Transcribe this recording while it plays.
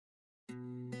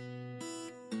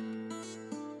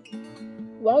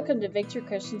Welcome to Victory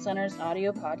Christian Center's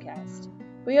audio podcast.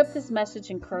 We hope this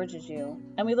message encourages you,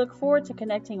 and we look forward to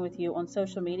connecting with you on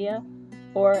social media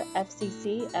or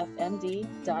fccfmd.com.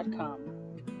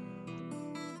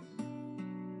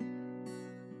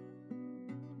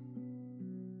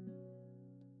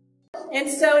 And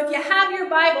so if you have your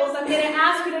Bibles, I'm going to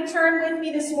ask you to turn with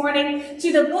me this morning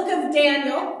to the book of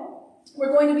Daniel.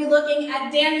 We're going to be looking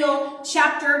at Daniel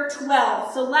chapter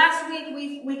 12. So last week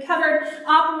we covered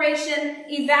Operation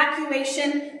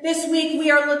Evacuation. This week we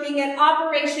are looking at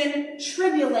Operation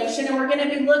Tribulation, and we're going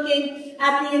to be looking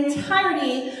at the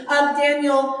entirety of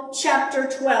Daniel chapter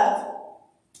 12.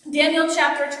 Daniel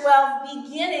chapter 12,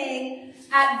 beginning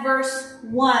at verse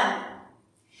 1.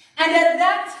 And at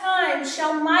that time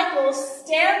shall Michael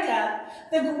stand up,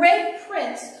 the great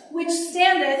prince, which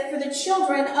standeth for the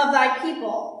children of thy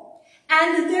people.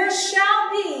 And there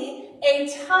shall be a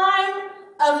time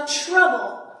of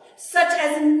trouble, such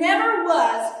as never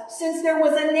was since there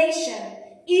was a nation,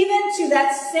 even to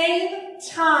that same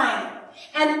time.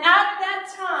 And at that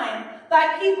time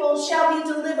thy people shall be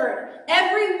delivered,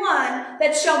 every one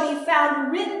that shall be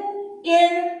found written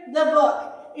in the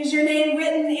book. Is your name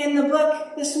written in the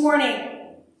book this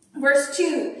morning? Verse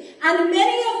 2. And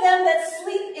many of them that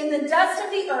sleep in the dust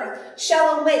of the earth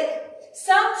shall awake,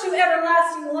 some to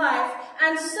everlasting life,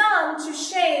 and some to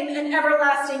shame and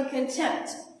everlasting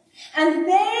contempt. And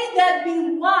they that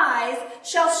be wise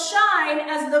shall shine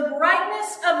as the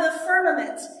brightness of the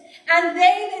firmament, and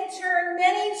they that turn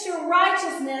many to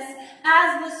righteousness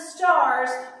as the stars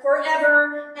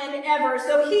forever and ever.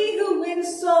 So he who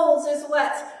wins souls is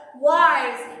what?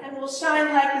 Wise, and will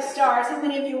shine like the stars. How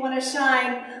many of you want to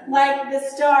shine like the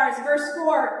stars? Verse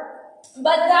 4.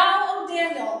 But thou, O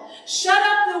Daniel, shut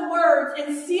up the words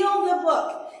and seal the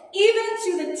book, even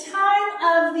to the time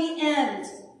of the end.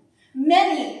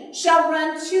 Many shall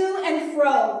run to and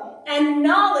fro, and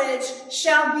knowledge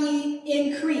shall be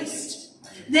increased.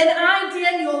 Then I,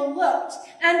 Daniel, looked,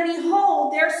 and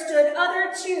behold, there stood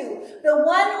other two, the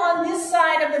one on this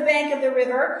side of the bank of the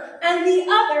river, and the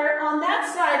other on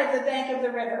that side of the bank of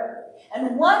the river.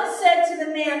 And one said to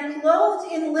the man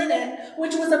clothed in linen,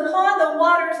 which was upon the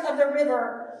waters of the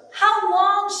river, how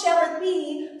long shall it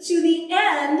be to the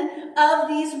end of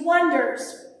these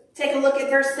wonders? Take a look at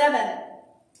verse 7.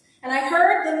 And I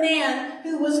heard the man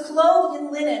who was clothed in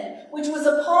linen, which was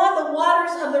upon the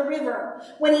waters of the river,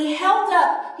 when he held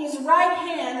up his right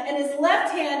hand and his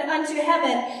left hand unto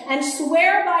heaven, and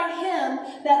sware by him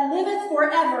that liveth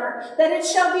forever, that it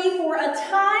shall be for a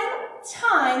time,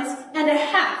 times, and a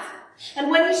half.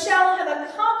 And when he shall have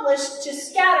accomplished to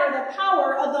scatter the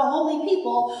power of the holy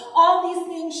people, all these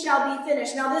things shall be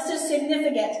finished. Now this is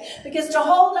significant, because to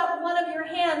hold up one of your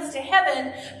hands to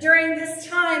heaven during this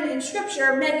time in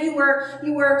Scripture meant you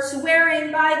were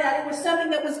swearing by that. It was something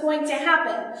that was going to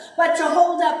happen. But to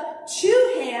hold up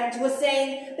two hands was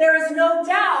saying there is no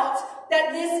doubt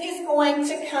that this is going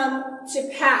to come to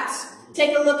pass.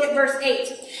 Take a look at verse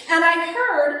 8. And I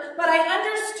heard, but I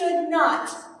understood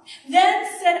not. Then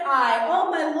said I, O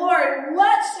my Lord,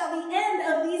 what shall the end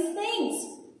of these things?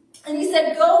 And he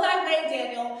said, Go thy way,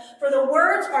 Daniel, for the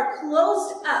words are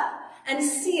closed up and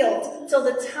sealed till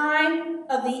the time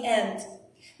of the end.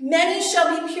 Many shall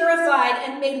be purified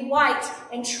and made white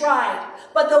and tried,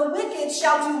 but the wicked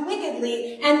shall do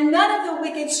wickedly, and none of the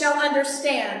wicked shall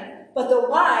understand, but the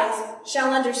wise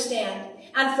shall understand.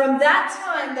 And from that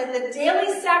time that the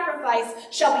daily sacrifice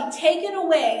shall be taken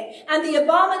away, and the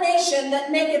abomination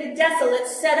that maketh desolate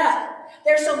set up,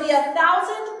 there shall be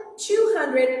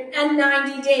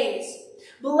 1,290 days.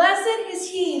 Blessed is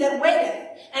he that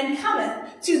waiteth, and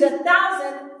cometh to the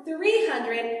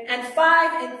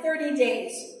 1,335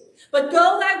 days. But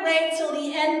go thy way till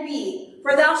the end be,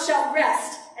 for thou shalt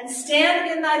rest, and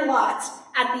stand in thy lot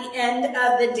at the end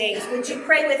of the days. Would you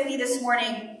pray with me this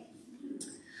morning?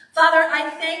 Father, I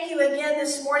thank you again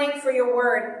this morning for your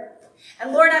word.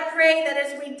 And Lord, I pray that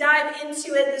as we dive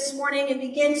into it this morning and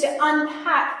begin to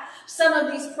unpack some of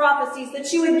these prophecies,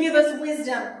 that you would give us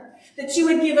wisdom, that you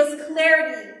would give us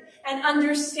clarity and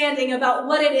understanding about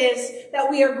what it is that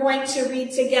we are going to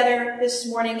read together this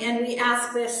morning. And we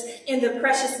ask this in the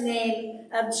precious name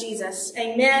of Jesus.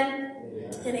 Amen,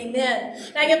 and amen.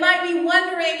 Now you might be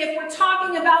wondering, if we're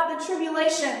talking about the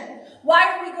tribulation, why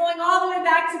are we going all the way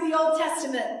back to the Old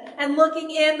Testament and looking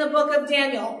in the book of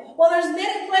Daniel? Well, there's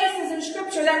many places in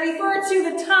Scripture that refer to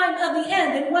the time of the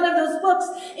end, and one of those books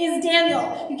is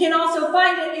Daniel. You can also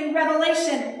find it in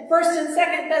Revelation, 1st and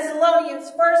 2nd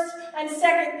Thessalonians, 1st and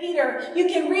 2nd Peter. You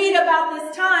can read about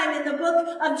this time in the book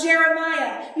of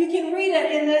Jeremiah. You can read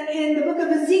it in the book of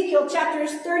Ezekiel,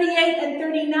 chapters 38 and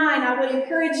 39. I would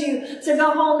encourage you to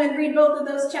go home and read both of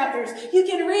those chapters. You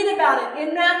can read about it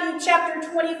in Matthew chapter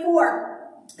 24.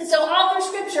 And so all through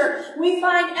Scripture, we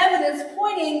find evidence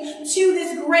pointing to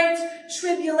this great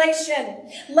tribulation.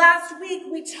 Last week,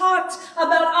 we talked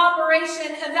about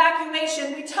Operation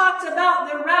Evacuation. We talked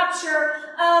about the rapture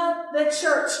of the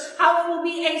church, how it will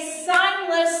be a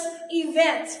signless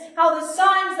event, how the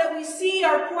signs that we see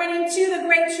are pointing to the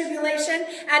great tribulation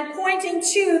and pointing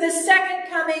to the second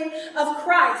coming of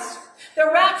Christ. The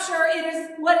rapture, it is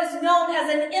what is known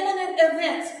as an imminent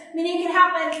event, meaning it can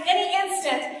happen any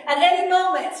instant, at any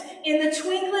moment, in the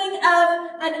twinkling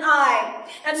of an eye.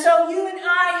 And so you and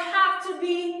I have to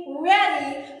be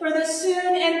ready for the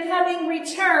soon and coming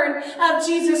return of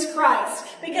Jesus Christ.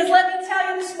 Because let me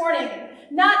tell you this morning,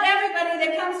 not everybody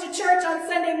that comes to church on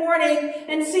Sunday morning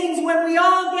and sings "When We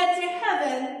All Get to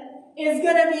Heaven" is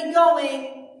going to be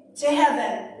going to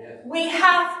heaven. We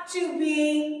have to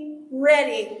be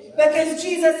ready because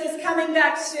Jesus is coming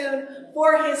back soon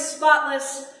for his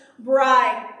spotless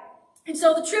bride. And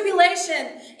so the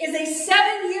tribulation is a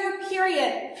 7-year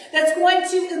period that's going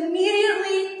to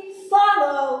immediately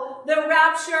follow the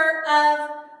rapture of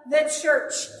the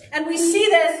church. And we see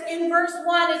this in verse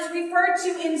 1. It's referred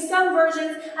to in some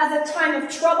versions as a time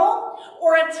of trouble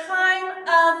or a time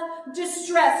of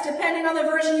distress. Depending on the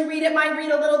version you read, it might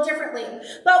read a little differently.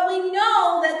 But we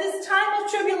know that this time of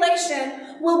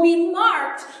tribulation will be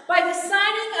marked by the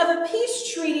signing of a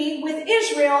peace treaty with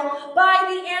Israel by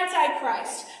the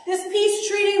Antichrist. This peace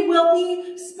treaty will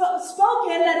be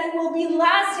spoken that it will be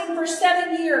lasting for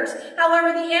 7 years.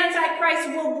 However, the Antichrist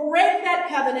will break that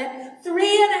covenant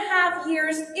 3.5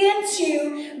 years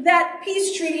into that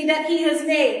peace treaty that he has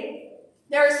made.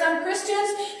 There are some Christians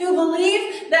who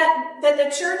believe that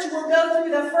the church will go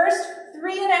through the first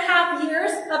 3.5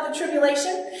 years of the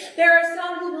tribulation. There are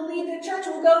some who believe the church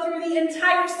will go through the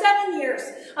entire 7 years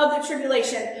of the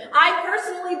tribulation. I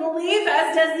personally believe,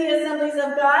 as does the Assemblies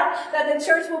of God, that the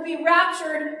church will be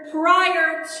raptured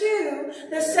prior to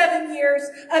the 7 years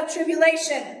of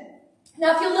tribulation.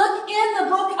 Now, if you look in the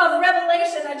book of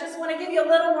Revelation, I just want to give you a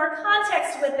little more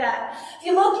context with that. If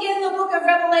you look in the book of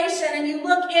Revelation and you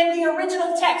look in the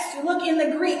original text, you look in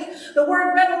the Greek, the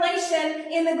word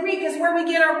revelation in the Greek is where we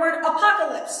get our word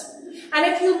apocalypse. And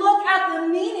if you look at the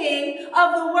meaning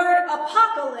of the word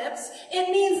apocalypse, it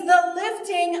means the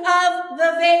lifting of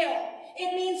the veil.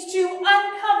 It means to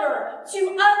uncover,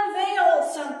 to unveil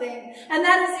something. And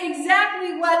that is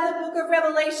exactly what the book of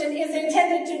Revelation is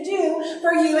intended to do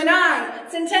for you and I.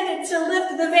 It's intended to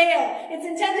lift the veil. It's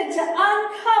intended to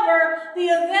uncover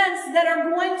the events that are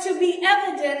going to be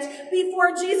evident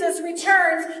before Jesus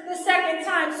returns the second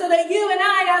time, so that you and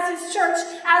I, as his church,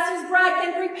 as his bride,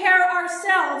 can prepare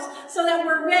ourselves so that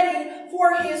we're ready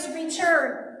for his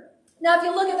return. Now, if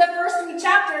you look at the first 3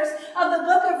 chapters of the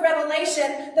book of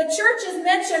Revelation, the church is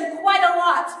mentioned quite a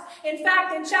lot. In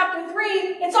fact, in chapter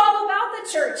 3, it's all about the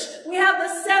church. We have the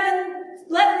 7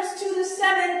 letters to the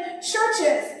 7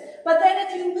 churches. But then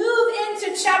if you move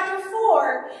into chapter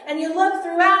 4 and you look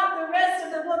throughout the rest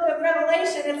of the book of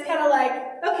Revelation, it's kind of like,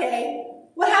 okay,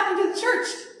 what happened to the church?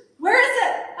 Where is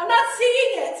it? I'm not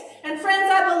seeing it. And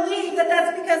friends, I believe that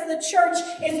that's because the church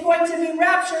is going to be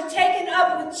raptured, taken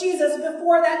up with Jesus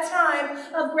before that time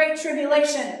of great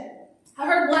tribulation. I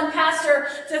heard one pastor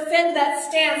defend that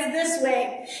stance this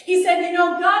way. He said,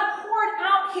 God poured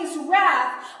out his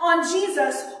wrath on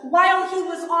Jesus while he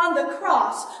was on the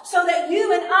cross so that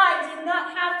you and I did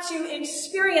not have to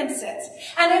experience it.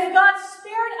 And if God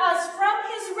spared us from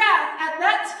his wrath at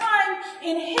that time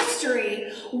in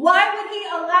history, why would he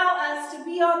allow us to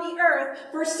be on the earth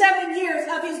for 7 years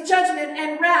of his judgment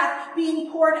and wrath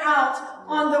being poured out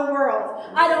on the world?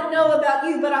 I don't know about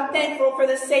you, but I'm thankful for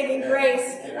the saving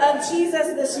grace of Jesus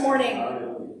this morning.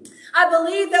 I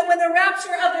believe that when the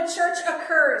rapture of the church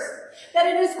occurs, that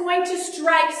it is going to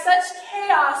strike such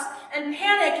chaos and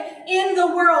panic in the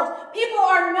world. People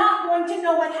are not going to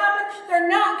know what happened. They're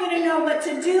not going to know what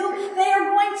to do. They are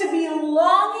going to be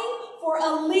longing for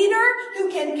a leader who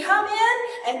can come in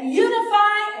and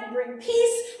unify and bring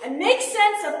peace and make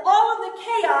sense of all of the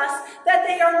chaos that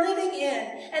they are living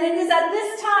in. And it is at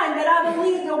this time that I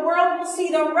believe the world will see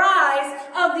the rise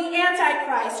of the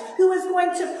Antichrist, who is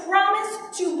going to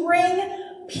promise to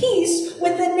bring peace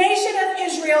with the nation of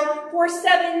Israel for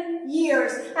 7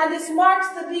 years. And this marks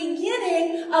the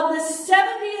beginning of the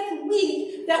 70th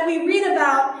week that we read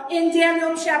about in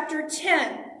Daniel chapter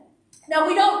 10. Now,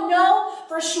 we don't know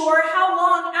for sure how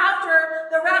long after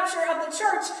the rapture of the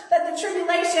church that the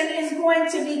tribulation is going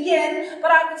to begin,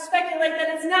 but I would speculate that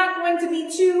it's not going to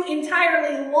be too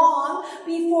entirely long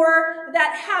before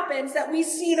that happens, that we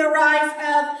see the rise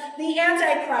of the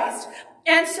Antichrist.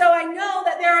 And so I know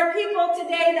that there are people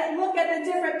today that look at the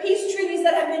different peace treaties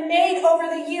that have been made over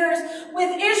the years with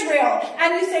Israel.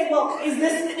 And you say, well, is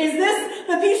this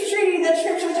the peace treaty that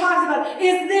Scripture talks about?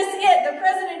 Is this it? The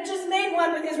president just made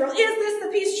one with Israel. Is this the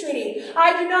peace treaty?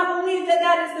 I do not believe that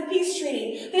that is the peace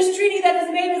treaty. This treaty that is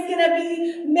made is going to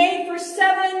be made for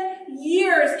 7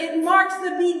 years. It marks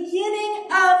the beginning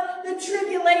of the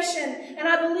tribulation. And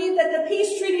I believe that the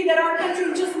peace treaty that our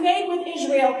country just made with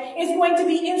Israel is going to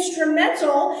be instrumental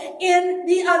in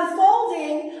the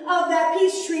unfolding of that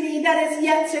peace treaty that is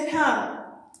yet to come.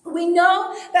 We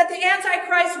know that the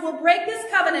Antichrist will break this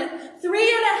covenant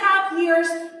 3.5 years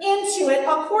into it,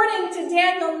 according to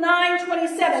Daniel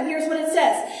 9:27. Here's what it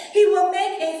says. He will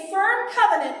make a firm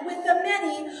covenant with the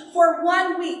many for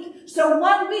 1 week. So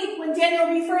 1 week, when Daniel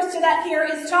refers to that here,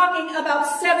 is talking about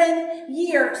 7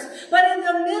 years. But in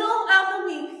the middle of the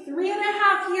week,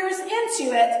 3.5 years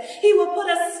into it, he will put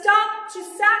a stop to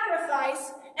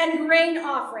sacrifice and grain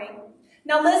offering.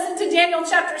 Now listen to Daniel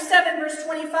chapter 7, verse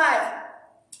 25.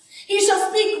 He shall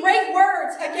speak great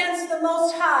words against the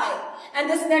Most High. And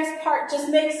this next part just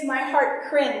makes my heart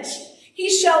cringe. He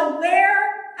shall wear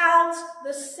out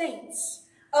the saints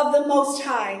of the Most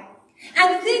High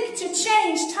and think to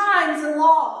change times and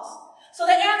laws. So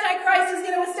the Antichrist is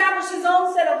going to establish his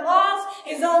own set of laws,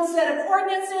 his own set of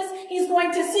ordinances. He's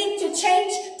going to seek to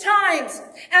change times.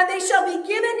 And they shall be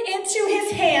given into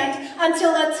his hand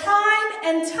until a time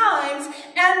and times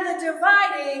and the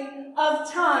dividing of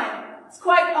time. It's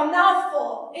quite a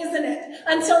mouthful, isn't it?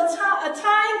 Until a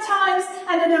time, times,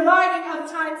 and a dividing of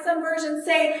time. Some versions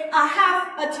say a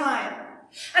half a time.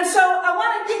 And so I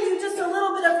want to give you just a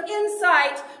little bit of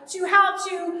insight to how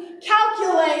to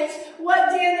calculate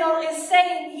what Daniel is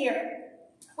saying here.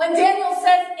 When Daniel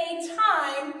says a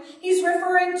time, he's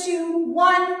referring to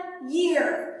 1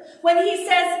 year. When he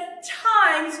says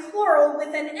times, plural,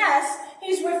 with an S,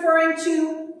 he's referring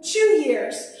to 2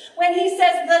 years. When he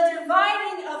says the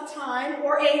dividing of time,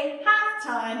 or a half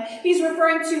time, he's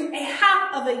referring to a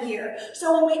half of a year.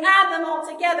 So when we add them all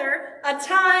together, a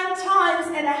time, times,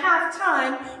 and a half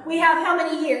time, we have how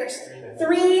many years?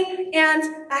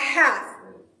 3.5.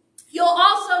 You'll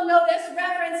also notice,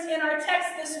 referenced in our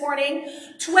text this morning,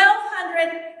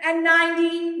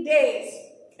 1,290 days.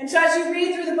 And so as you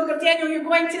read through the book of Daniel, you're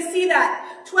going to see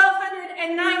that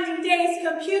 1,290 days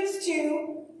computes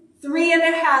to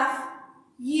 3.5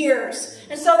 years.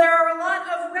 And so there are a lot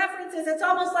of references. It's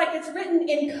almost like it's written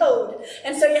in code.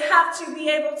 And so you have to be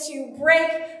able to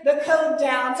break the code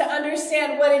down to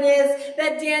understand what it is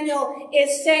that Daniel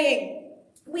is saying.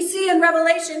 We see in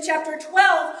Revelation chapter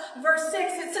 12, verse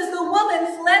 6, it says, the woman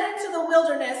fled into the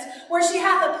wilderness where she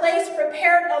hath a place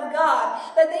prepared of God,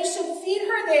 that they should feed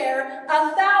her there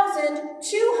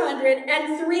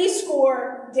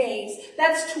 1,260 days.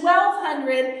 That's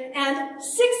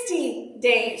 1,260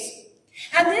 days.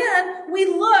 And then we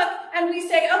look and we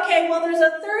say, okay, well, there's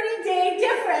a 30-day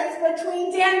difference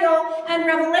between Daniel and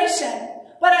Revelation.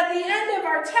 But at the end of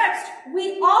our text,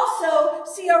 we also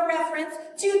see a reference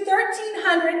to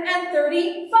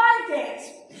 1,335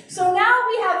 days. So now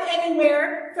we have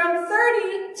anywhere from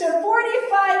 30 to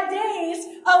 45 days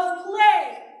of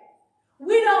play.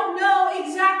 We don't know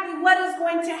exactly what is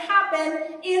going to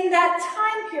happen in that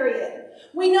time period.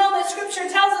 We know that Scripture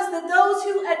tells us that those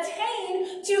who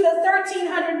attain to the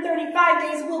 1,335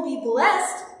 days will be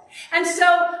blessed. And so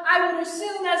I would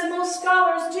assume, as most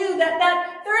scholars do, that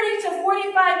that 30 to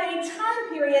 45 day time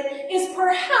period is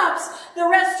perhaps the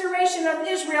restoration of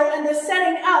Israel and the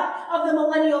setting up of the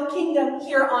millennial kingdom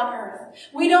here on earth.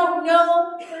 We don't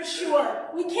know for sure.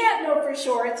 We can't know for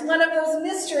sure. It's one of those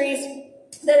mysteries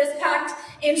that is packed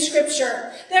in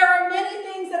Scripture. There are many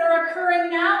things that are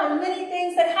occurring now and many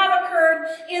things that have occurred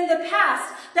in the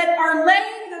past that are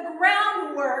laying the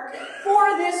groundwork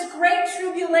for this great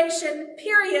tribulation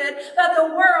period that the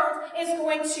world is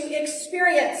going to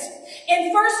experience.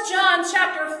 In 1 John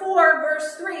chapter 4,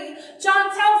 verse 3, John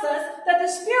tells us that the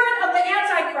spirit of the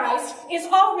Antichrist is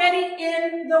already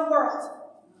in the world.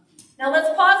 Now let's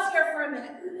pause here for a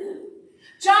minute.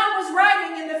 John was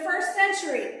writing in the 1st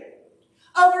century.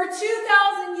 Over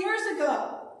 2,000 years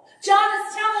ago, John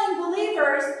is telling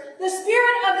believers the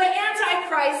spirit of the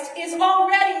Antichrist is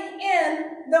already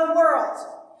in the world.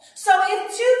 So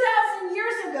if 2,000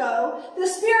 years ago, the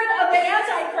spirit of the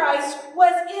Antichrist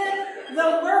was in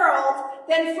the world,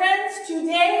 then friends,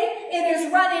 today it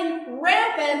is running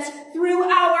rampant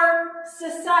through our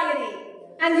society.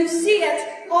 And you see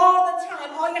it all the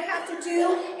time. All you have to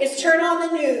do is turn on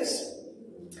the news.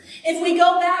 If we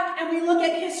go back and we look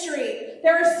at history,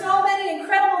 there are so many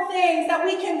incredible things that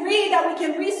we can read, that we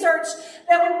can research,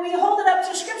 that when we hold it up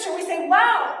to Scripture, we say,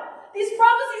 wow, these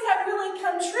prophecies have really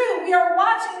come true. We are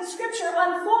watching Scripture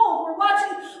unfold. We're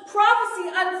watching prophecy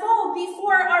unfold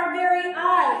before our very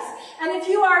eyes. And if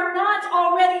you are not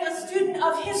already a student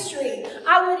of history,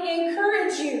 I would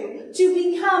encourage you to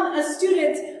become a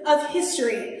student of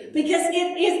history because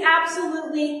it is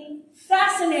absolutely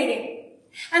fascinating.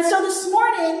 And so this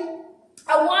morning,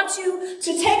 I want you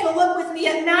to take a look with me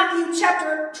at Matthew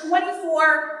chapter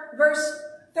 24, verse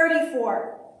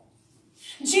 34.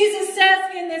 Jesus says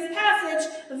in this passage,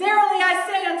 "Verily I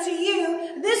say unto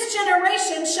you, this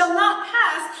generation shall not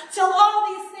pass till all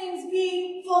these things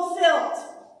be fulfilled."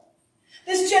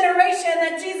 This generation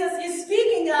that Jesus is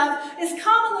speaking of is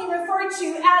commonly referred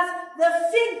to as the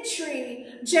fig tree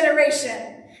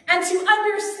generation. And to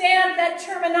understand that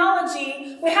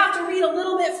terminology, we have to read a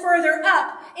little bit further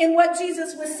up in what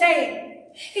Jesus was saying.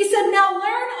 He said, "Now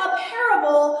learn a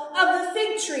parable of the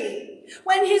fig tree.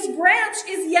 When his branch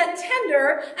is yet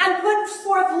tender and puts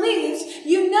forth leaves,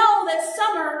 you know that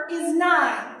summer is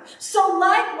nigh. So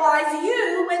likewise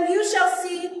you, when you shall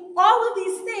see all of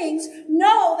these things,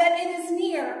 know that it is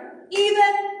near,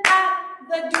 even at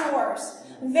the doors.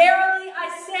 Verily I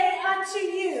say unto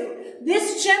you,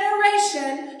 this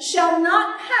generation shall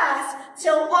not pass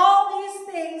till all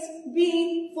these things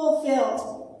be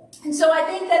fulfilled." And so I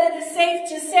think that it is safe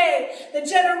to say the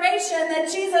generation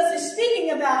that Jesus is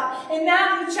speaking about in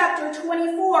Matthew chapter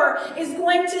 24 is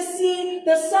going to see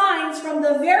the signs from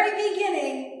the very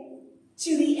beginning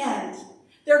to the end.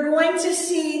 They're going to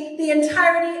see the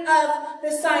entirety of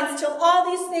the signs till all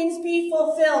these things be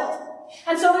fulfilled.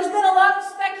 And so there's been a lot of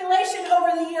speculation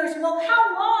over the years. Well,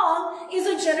 how long is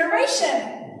a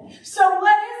generation? So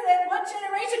what is it? What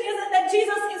generation is it that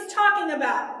Jesus is talking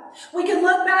about? We can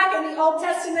look back in the Old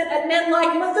Testament at men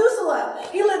like Methuselah.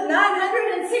 He lived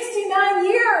 969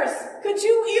 years. Could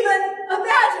you even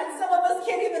imagine? Some of us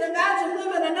can't even imagine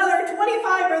living another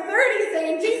 25 or 30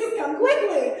 saying, "Jesus, come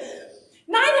quickly."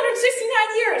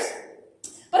 969 years.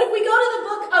 But if we go to the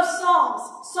book of Psalms,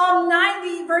 Psalm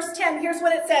 90, verse 10, here's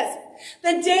what it says.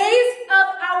 "The days of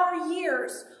our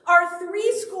years are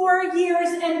 80 years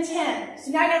and 10.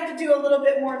 So now you have to do a little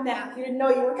bit more math. You didn't know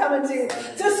you were coming to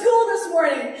school this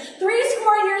morning.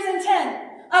 80 years and 10.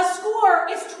 A score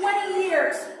is 20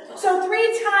 years. So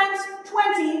 3 times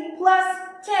 20 plus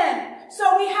 10.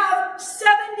 So we have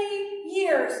 70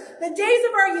 years. The days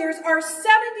of our years are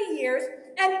 70 years.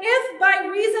 And if by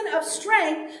reason of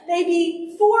strength they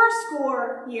be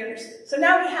 80 years. So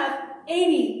now we have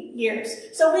 80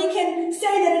 years. So we can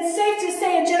say that it's safe to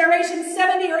say a generation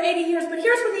 70 or 80 years. But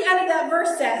here's what the end of that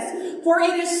verse says. "For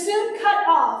it is soon cut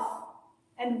off,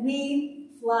 and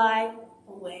we fly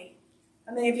away."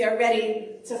 How many of you are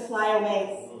ready to fly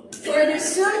away? For it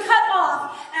is soon cut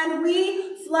off, and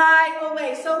we fly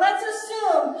away. So let's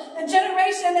assume the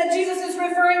generation that Jesus is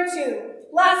referring to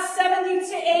lasts 70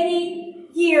 to 80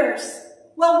 years.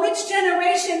 Well, which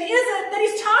generation is it that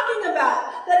he's talking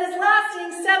about that is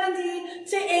lasting 70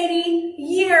 to 80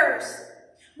 years?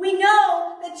 We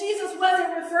know that Jesus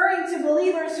wasn't referring to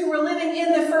believers who were living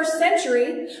in the first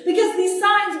century because these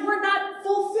signs were not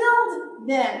fulfilled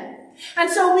then. And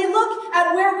so we look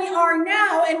at where we are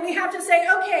now and we have to say,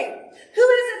 okay, who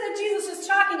is it that Jesus is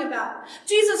talking about?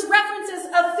 Jesus references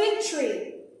a fig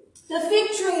tree. The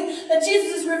fig tree that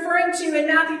Jesus is referring to in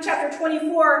Matthew chapter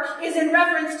 24 is in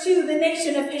reference to the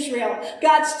nation of Israel,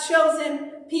 God's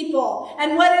chosen people.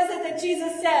 And what is it that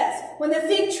Jesus says? When the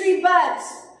fig tree buds,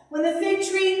 when the fig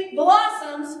tree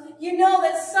blossoms, you know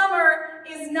that summer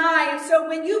is nigh. And so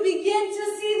when you begin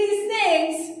to see these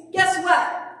things, guess what?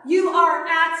 You are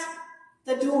at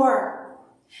the door.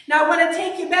 Now I want to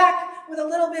take you back with a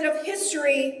little bit of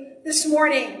history this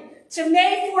morning to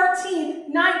May 14th,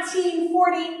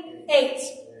 1948.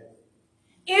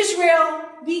 Israel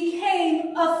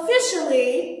became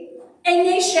officially a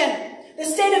nation. The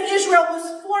state of Israel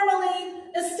was formally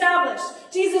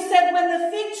established. Jesus said, when the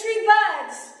fig tree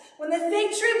buds, when the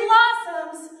fig tree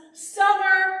blossoms,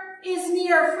 summer is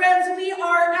near. Friends, we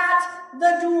are at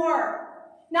the door.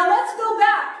 Now let's go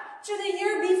back to the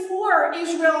year before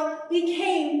Israel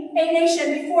became a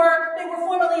nation, before they were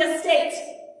formally a state.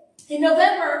 In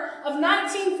November of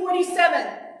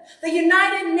 1947, the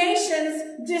United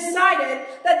Nations decided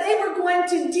that they were going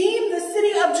to deem the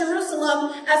city of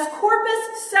Jerusalem as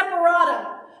corpus separatum,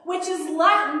 which is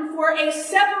Latin for a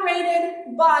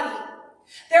separated body.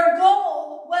 Their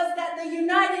goal was that the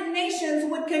United Nations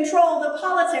would control the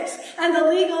politics and the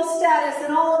legal status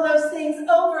and all of those things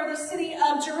over the city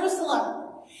of Jerusalem.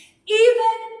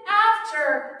 Even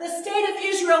after the state of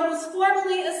Israel was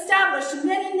formally established,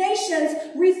 many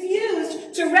nations refused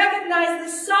to recognize the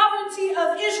sovereignty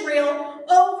of Israel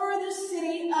over the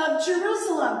city of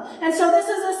Jerusalem. And so this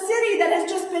is a city that has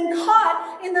just been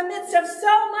caught in the midst of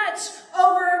so much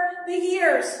over the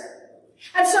years.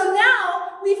 And so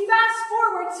now we fast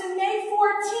forward to May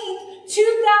 14th,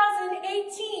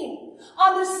 2018,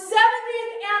 on the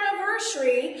 70th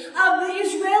anniversary of the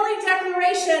Israeli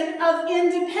Declaration of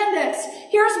Independence.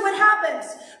 Here's what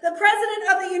happens. The President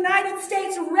of the United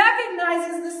States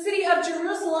recognizes the city of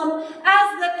Jerusalem as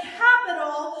the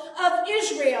capital of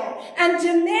Israel and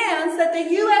demands that the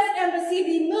U.S. Embassy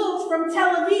be moved from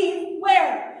Tel Aviv,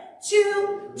 where?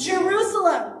 To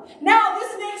Jerusalem. Now,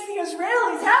 this makes the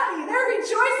Israelis happy. They're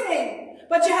rejoicing.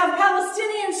 But you have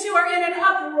Palestinians who are in an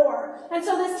uproar. And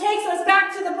so this takes us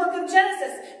back to the book of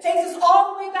Genesis. Takes us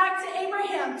all the way back to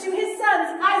Abraham, to his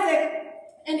sons, Isaac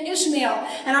and Ishmael.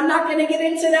 And I'm not going to get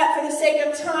into that for the sake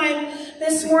of time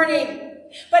this morning.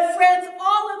 But friends,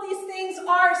 all of these things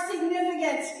are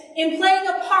significant in playing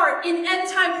a part in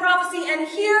end-time prophecy. And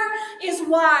here is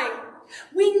why.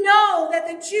 We know that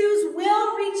the Jews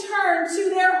will return to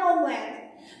their homeland.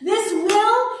 This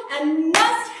will and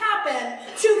must happen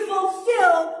to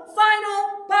fulfill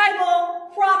final Bible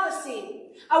prophecy.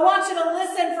 I want you to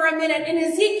listen for a minute. In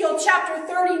Ezekiel chapter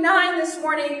 39 this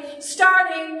morning,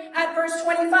 starting at verse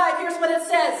 25, here's what it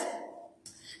says.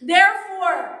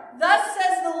 Therefore, thus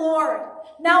says the Lord,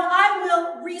 now I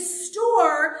will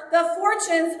restore the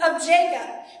fortunes of Jacob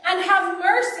and have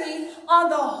mercy on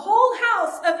the whole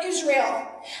house of Israel.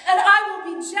 And I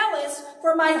will be jealous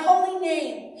for my holy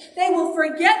name. They will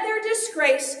forget their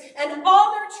disgrace and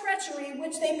all their treachery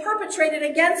which they perpetrated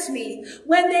against me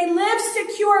when they lived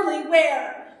securely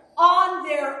where? On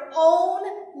their own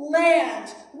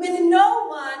land, with no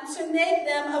one to make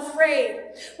them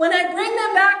afraid. When I bring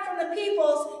them back from the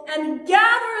peoples and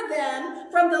gather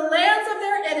them from the lands of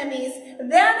their enemies,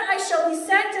 then I shall be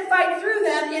sanctified through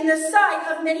them in the sight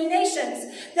of many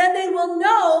nations. Then they will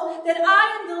know that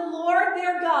I am the Lord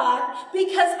their God,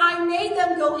 because I made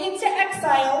them go into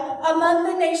exile among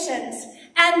the nations,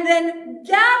 and then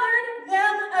gathered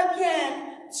them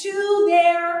again to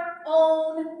their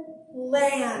own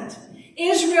land.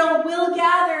 Israel will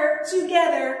gather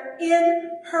together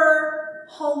in her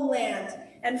homeland.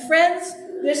 And friends,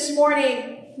 this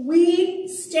morning, we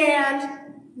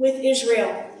stand with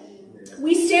Israel.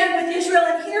 We stand with Israel,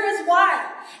 and here is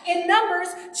why. In Numbers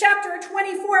chapter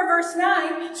 24, verse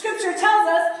 9, Scripture tells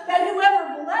us that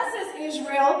whoever blesses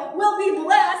Israel will be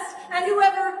blessed, and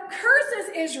whoever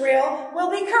curses Israel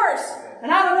will be cursed.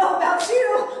 And I don't know about you,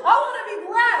 I want to be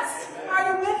blessed. Are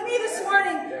you with me this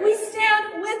morning? We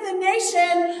stand with the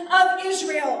nation of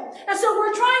Israel. And so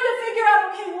we're trying to figure out,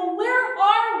 okay, well, where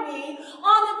are we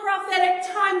on the prophetic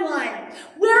timeline?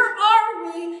 Where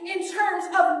are we in terms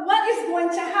of what is going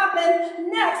to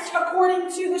happen next according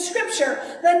to the Scripture?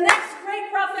 The next great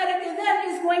prophetic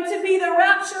event is going to be the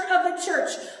rapture of the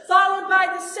church, followed by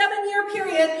the 7-year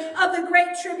period of the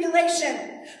Great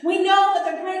Tribulation. We know that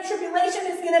the Great Tribulation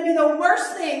is going to be the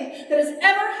worst thing that has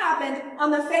ever happened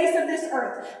on the face of this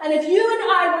earth. And if you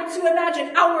and I were to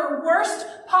imagine our worst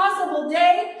possible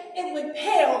day, it would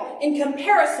pale in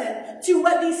comparison to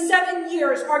what these 7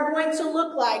 years are going to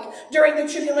look like during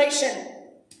the tribulation.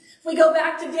 If we go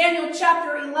back to Daniel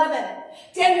chapter 11,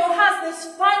 Daniel has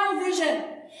this final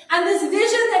vision. And this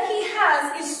vision that he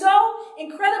has is so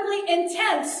incredibly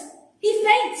intense, he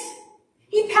faints.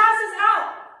 He passes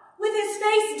out with his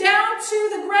face down to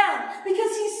the ground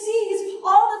because he sees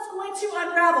all that's going to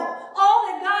unravel, all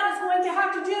that God is going to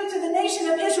have to do to the nation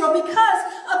of Israel because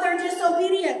of their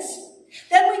disobedience.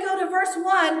 Then we go to verse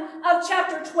 1 of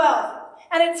chapter 12.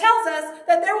 And it tells us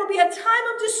that there will be a time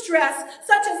of distress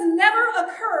such as never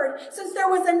occurred since there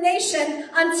was a nation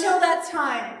until that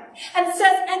time. And it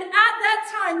says, and at that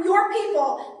time, your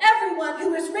people, everyone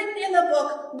who is written in the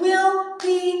book, will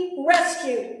be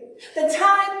rescued. The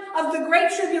time of the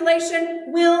Great Tribulation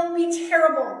will be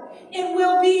terrible. It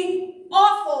will be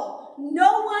awful.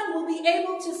 No one will be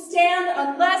able to stand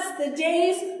unless the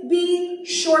days be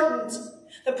shortened.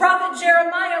 The prophet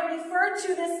Jeremiah referred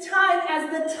to this time as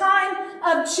the time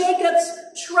of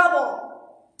Jacob's trouble.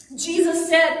 Jesus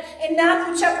said in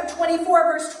Matthew chapter 24,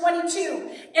 verse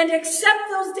 22, and except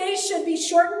those days should be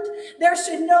shortened, there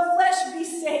should no flesh be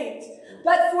saved.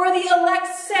 But for the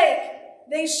elect's sake,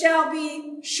 they shall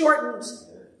be shortened.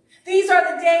 These are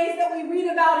the days that we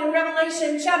read about in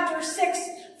Revelation chapter 6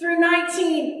 through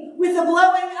 19, with the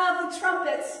blowing of the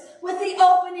trumpets, with the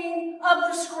opening of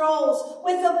the scrolls,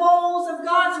 with the bowls of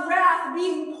God's wrath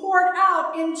being poured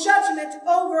out in judgment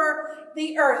over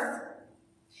the earth.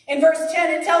 In verse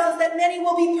 10, it tells us that many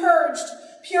will be purged,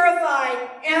 purified,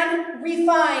 and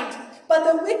refined, but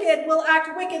the wicked will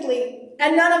act wickedly,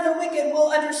 and none of the wicked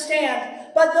will understand,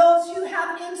 but those who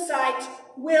have insight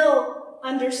will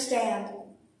understand.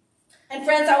 And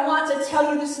friends, I want to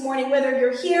tell you this morning, whether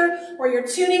you're here or you're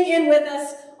tuning in with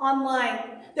us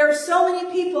online, there are so many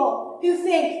people who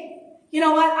think, you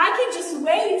know what, I can just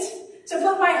wait to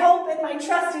put my hope and my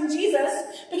trust in Jesus,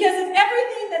 because if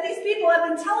everything that these people have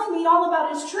been telling me all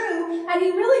about is true, and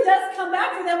he really does come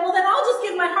back for them, well, then I'll just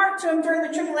give my heart to him during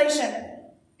the tribulation.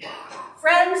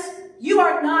 Friends, you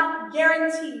are not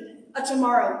guaranteed a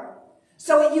tomorrow.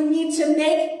 So you need to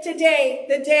make today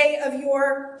the day of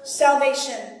your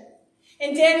salvation.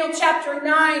 In Daniel chapter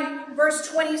 9, verse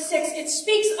 26, it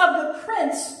speaks of the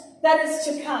prince that is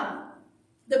to come.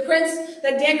 The prince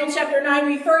that Daniel chapter 9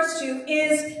 refers to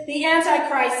is the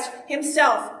Antichrist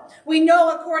himself. We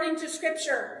know, according to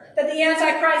Scripture, that the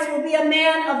Antichrist will be a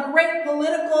man of great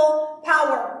political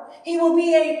power. He will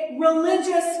be a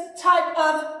religious type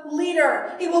of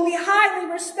leader. He will be highly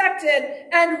respected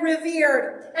and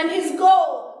revered. And his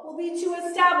goal will be to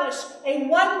establish a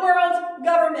one-world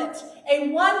government, a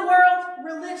one-world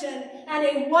religion, and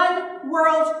a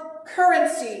one-world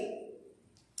currency.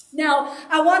 Now,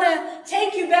 I want to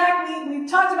take you back. We've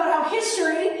talked about how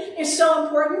history is so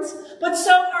important, but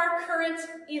so are current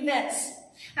events.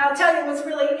 Now, I'll tell you what's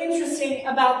really interesting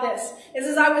about this is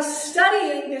as I was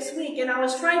studying this week and I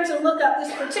was trying to look up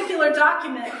this particular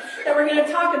document that we're going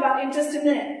to talk about in just a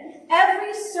minute,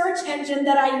 every search engine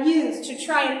that I used to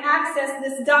try and access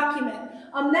this document,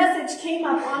 a message came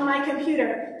up on my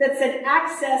computer that said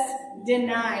access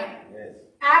denied. Yes.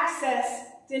 Access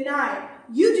denied.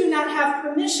 You do not have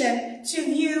permission to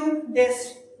view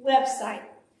this website.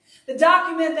 The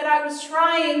document that I was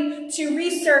trying to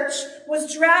research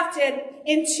was drafted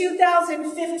in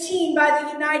 2015 by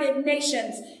the United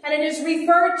Nations, and it is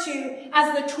referred to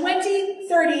as the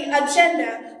 2030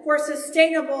 Agenda for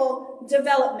Sustainable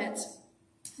Development.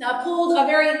 Now, I pulled a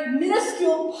very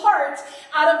minuscule part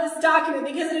out of this document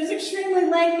because it is extremely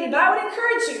lengthy, but I would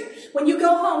encourage you, when you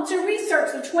go home, to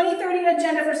research the 2030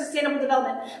 Agenda for Sustainable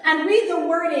Development and read the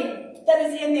wording that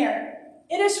is in there.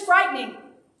 It is frightening.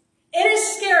 It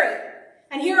is scary.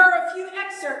 And here are a few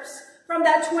excerpts from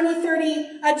that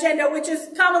 2030 Agenda, which is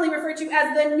commonly referred to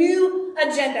as the New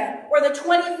Agenda, or the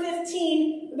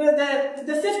 2015,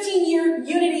 the 15-year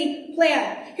Unity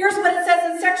Plan. Here's what it says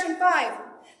in Section 5.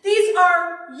 These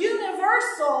are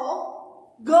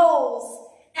universal goals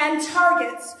and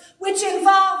targets which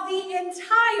involve the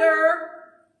entire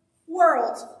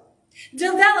world,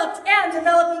 developed and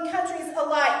developing countries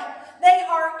alike. They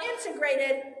are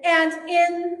integrated and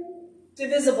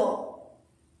indivisible.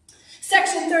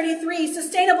 Section 33,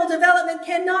 sustainable development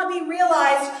cannot be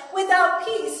realized without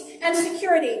peace and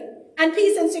security, and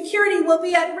peace and security will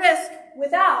be at risk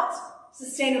without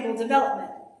sustainable development.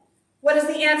 What is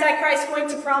the Antichrist going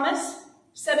to promise?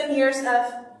 7 years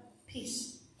of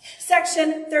peace.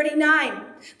 Section 39.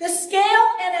 The scale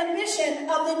and ambition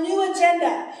of the new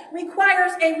agenda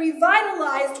requires a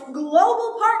revitalized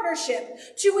global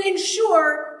partnership to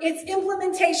ensure its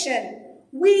implementation.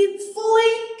 We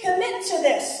fully commit to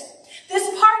this. This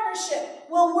partnership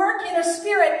will work in a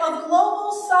spirit of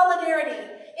global solidarity,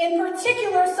 in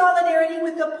particular solidarity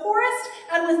with the poorest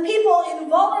and with people in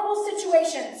vulnerable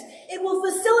situations. It will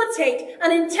facilitate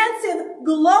an intensive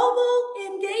global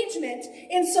engagement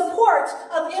in support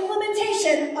of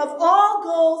implementation of all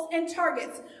goals and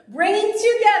targets, bringing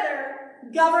together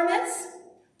governments,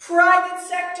 private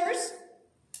sectors,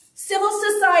 civil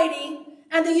society,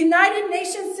 and the United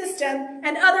Nations system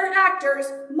and other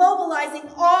actors, mobilizing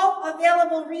all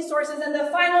available resources. And the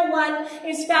final one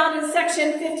is found in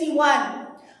Section 51.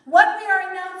 What we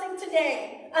are announcing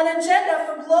today, an agenda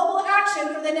for global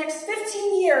action for the next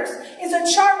 15 years, is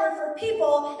a charter for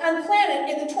people and planet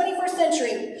in the 21st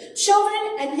century.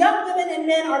 Children and young women and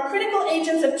men are critical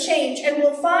agents of change and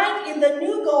will find in the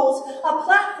new goals a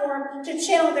platform to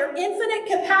channel their infinite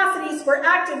capacities for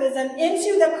activism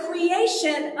into the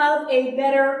creation of a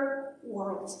better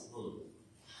world.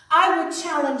 I would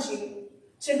challenge you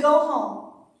to go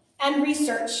home and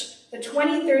research the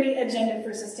 2030 Agenda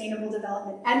for Sustainable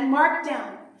Development and mark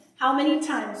down how many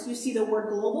times you see the word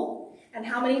global and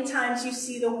how many times you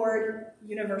see the word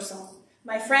universal.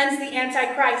 My friends, the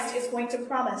Antichrist is going to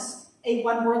promise a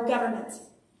one-world government,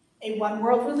 a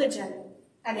one-world religion,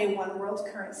 and a one-world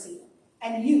currency.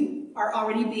 And you are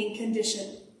already being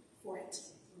conditioned for it.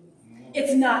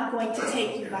 It's not going to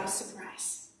take you by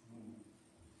surprise.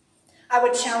 I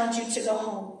would challenge you to go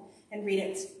home and read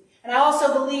it. And I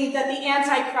also believe that the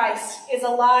Antichrist is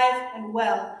alive and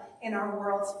well in our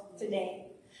world today.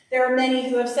 There are many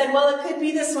who have said, well, it could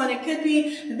be this one, it could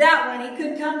be that one, he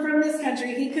could come from this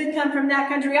country, he could come from that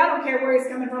country. I don't care where he's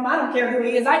coming from, I don't care who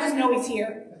he is, I just know he's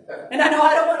here. And I know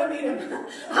I don't want to meet him.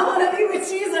 I want to be with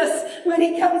Jesus when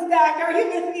he comes back. Are you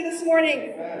with me this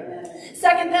morning? 2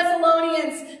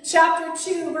 Thessalonians chapter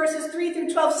 2, verses 3 through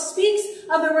 12 speaks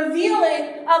of the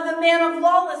revealing of the man of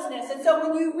lawlessness. And so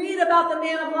when you read about the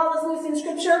man of lawlessness in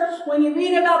Scripture, when you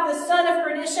read about the son of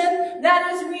perdition, that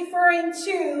is referring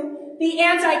to the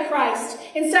Antichrist.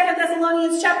 In 2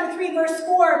 Thessalonians chapter 3, verse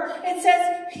 4, it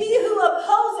says, he who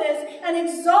opposes and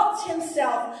exalts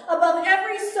himself above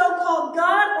every so-called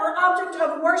God or object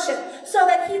of worship, so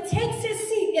that he takes his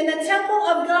seat in the temple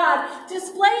of God,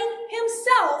 displaying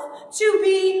himself to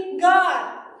be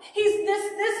God.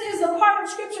 This is the part of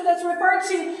Scripture that's referred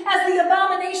to as the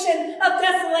abomination of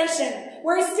desolation,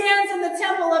 where he stands in the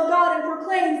temple of God and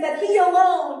proclaims that he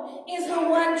alone is the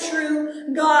one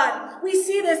true God. We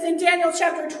see this in Daniel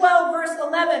chapter 12, verse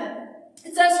 11.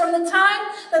 It says, from the time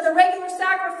that the regular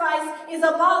sacrifice is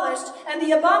abolished and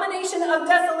the abomination of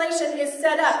desolation is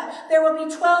set up, there will be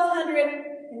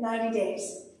 1,290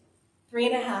 days,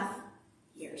 3.5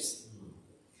 years.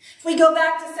 If we go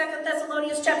back to 2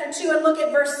 Thessalonians chapter 2 and look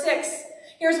at verse 6,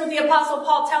 here's what the Apostle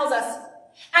Paul tells us.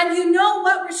 And you know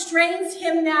what restrains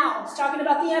him now. He's talking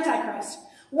about the Antichrist.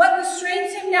 What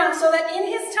restrains him now, so that in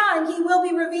his time he will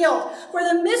be revealed. For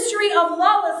the mystery of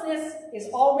lawlessness is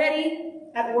already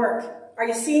at work. Are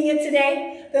you seeing it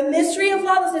today? The mystery of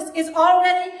lawlessness is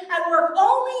already at work.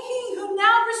 Only he who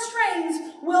now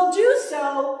restrains will do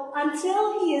so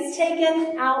until he is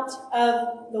taken out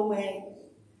of the way.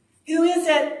 Who is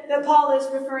it that Paul is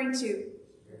referring to?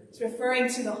 He's referring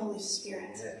to the Holy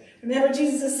Spirit. Remember,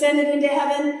 Jesus ascended into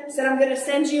heaven, said, I'm going to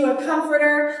send you a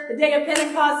comforter. The day of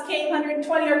Pentecost came,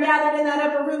 120 are gathered in that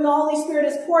upper room. The Holy Spirit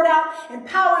is poured out,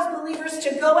 empowers believers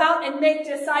to go out and make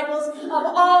disciples of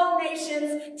all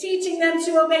nations, teaching them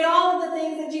to obey all of the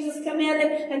things that Jesus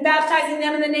commanded and baptizing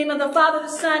them in the name of the Father, the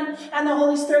Son, and the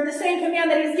Holy Spirit. The same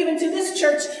command that he's given to this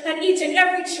church and each and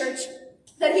every church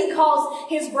that he calls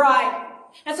his bride.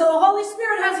 And so the Holy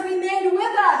Spirit has remained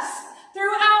with us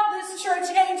throughout this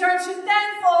church age. Aren't you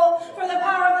thankful for the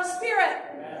power of the Spirit?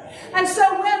 And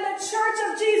so when the church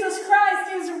of Jesus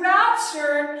Christ is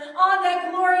raptured on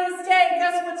that glorious day,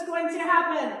 guess what's going to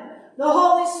happen? The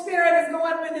Holy Spirit is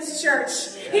going with his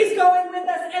church. He's going with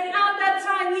us. And at that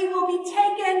time, he will be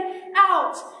taken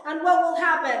out. And what will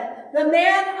happen? The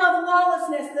man of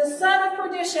lawlessness, the son of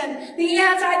perdition, the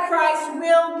Antichrist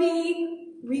will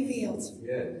be revealed.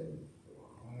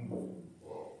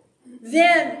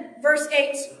 Then, verse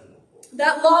 8,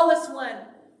 that lawless one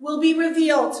will be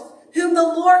revealed, whom the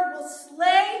Lord will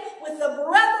slay with the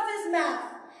breath of his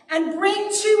mouth and bring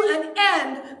to an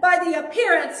end by the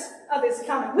appearance of his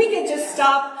coming. We could just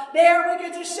stop there. We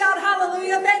could just shout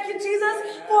hallelujah. Thank you,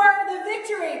 Jesus, for the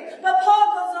victory. But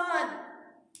Paul goes on.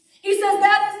 He says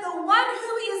that is the one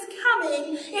who is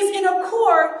coming is in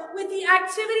accord with the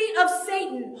activity of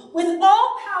Satan, with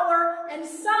all power and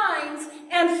signs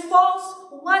and false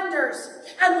wonders,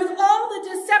 and with all the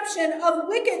deception of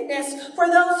wickedness for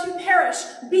those who perish,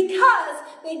 because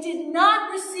they did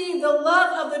not receive the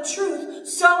love of the truth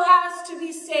so as to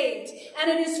be saved. And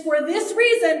it is for this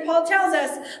reason, Paul tells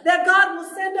us, that God will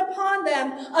send upon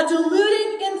them a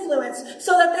deluding influence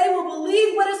so that they will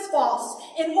believe what is false,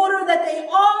 in order that they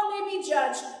all may be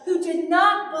judged who did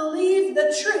not believe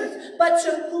the truth, but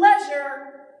took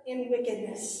pleasure in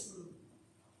wickedness.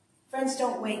 Friends,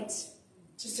 don't wait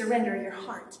to surrender your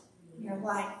heart and your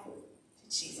life to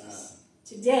Jesus.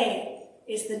 Today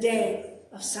is the day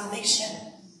of salvation.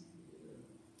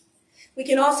 We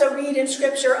can also read in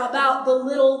Scripture about the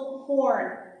little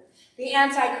horn. The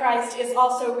Antichrist is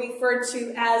also referred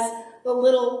to as the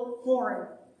little horn.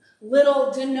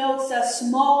 Little denotes a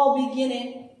small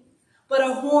beginning, but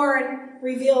a horn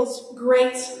reveals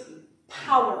great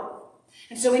power.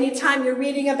 And so anytime you're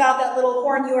reading about that little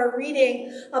horn, you are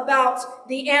reading about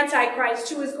the Antichrist,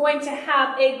 who is going to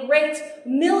have a great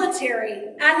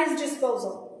military at his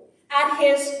disposal, at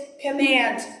his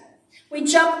command. We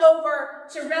jump over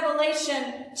to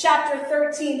Revelation chapter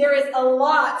 13. There is a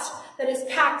lot that is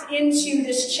packed into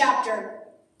this chapter.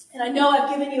 And I know I've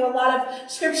given you a lot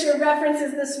of scripture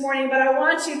references this morning, but I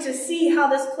want you to see how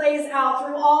this plays out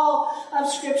through all of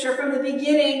Scripture from the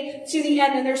beginning to the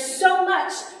end. And there's so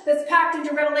much that's packed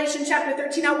into Revelation chapter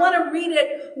 13. I want to read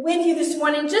it with you this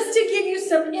morning just to give you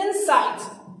some insight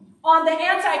on the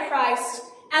Antichrist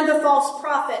and the false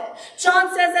prophet. John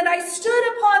says, and I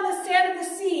stood upon the sand of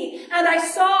the sea, and I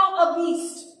saw a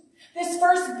beast. This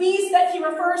first beast that he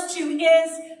refers to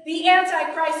is the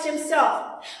Antichrist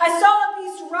himself. I saw a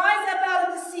beast rise up out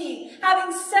of the sea,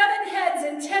 having 7 heads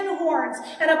and 10 horns,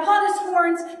 and upon his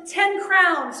horns 10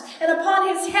 crowns, and upon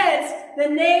his heads the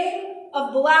name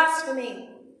of blasphemy.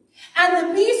 And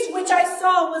the beast which I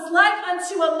saw was like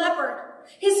unto a leopard.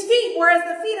 His feet were as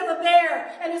the feet of a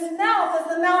bear, and his mouth as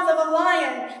the mouth of a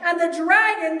lion. And the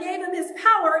dragon gave him his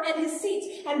power and his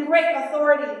seat and great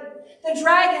authority. The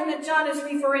dragon that John is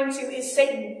referring to is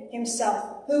Satan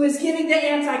himself, who is giving the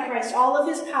Antichrist all of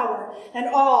his power and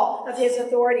all of his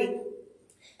authority.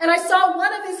 And I saw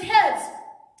one of his heads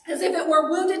as if it were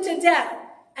wounded to death,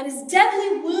 and his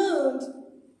deadly wound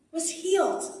was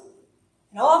healed.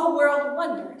 And all the world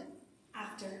wondered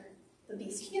after the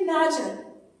beast. Can you imagine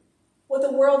what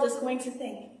the world is going to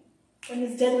think when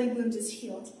his deadly wound is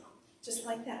healed? Just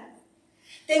like that.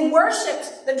 They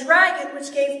worshipped the dragon,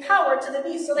 which gave power to the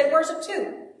beast. So they worshipped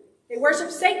who? They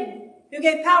worshipped Satan, who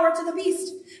gave power to the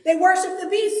beast. They worshipped the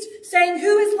beast, saying,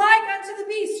 who is like unto the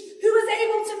beast? Who is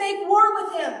able to make war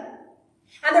with him?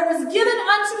 And there was given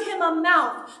unto him a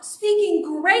mouth, speaking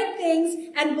great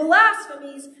things and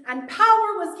blasphemies, and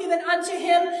power was given unto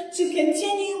him to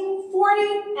continue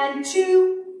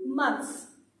 42 months.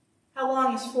 How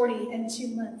long is 42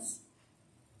 months?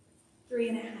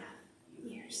 3.5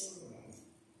 years.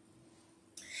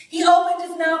 He opened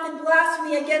his mouth in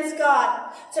blasphemy against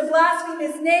God, to blaspheme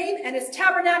his name and his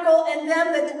tabernacle and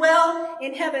them that dwell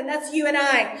in heaven. That's you and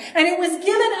I. And it was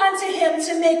given unto him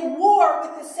to make war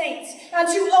with the saints and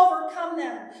to overcome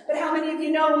them. But how many of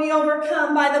you know we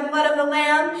overcome by the blood of the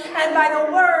Lamb and by the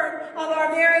word of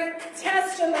our very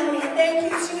testimony? Thank you,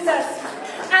 Jesus.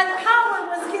 And power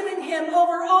was given him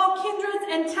over all kindreds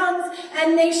and tongues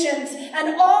and nations,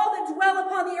 and all that dwell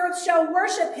upon the earth shall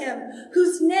worship him,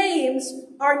 whose names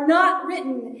are not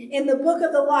written in the book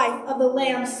of the life of the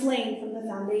Lamb slain from the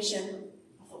foundation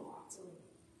of the world.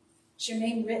 Is your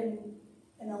name written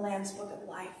in the Lamb's book of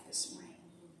life this morning?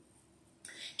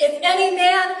 If any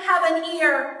man have an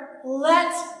ear,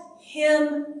 let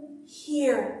him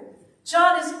hear.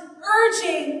 John is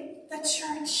urging the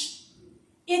church.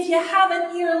 If you have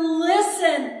an ear,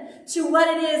 listen to what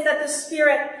it is that the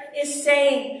Spirit is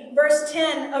saying. Verse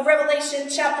 10 of Revelation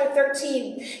chapter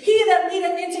 13. He that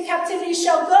leadeth into captivity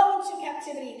shall go into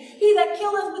captivity. He that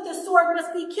killeth with the sword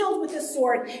must be killed with the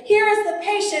sword. Here is the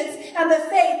patience and the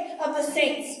faith of the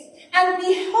saints. And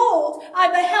behold, I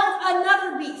beheld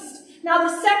another beast. Now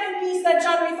the second beast that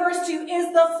John refers to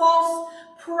is the false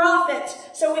prophet.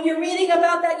 So when you're reading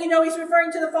about that, you know he's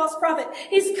referring to the false prophet.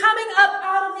 He's coming up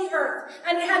out of the earth,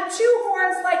 and he had 2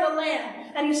 horns like a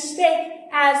lamb, and he spake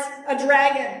as a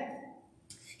dragon.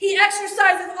 He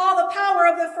exerciseth all the power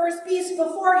of the first beast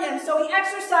before him. So he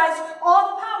exercised all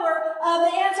the power of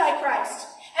the Antichrist,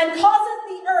 and causeth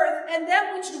the earth and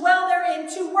them which dwell therein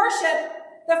to worship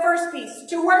the first beast,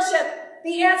 to worship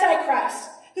the Antichrist,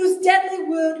 whose deadly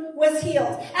wound was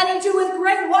healed. And he doeth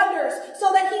great wonders,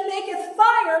 so that he maketh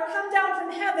fire come down from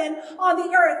heaven on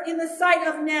the earth in the sight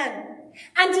of men,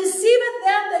 and deceiveth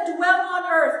them that dwell on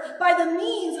earth by the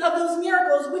means of those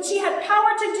miracles which he had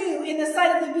power to do in the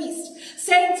sight of the beast,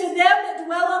 saying to them that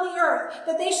dwell on the earth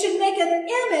that they should make an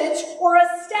image or a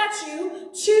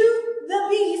statue to the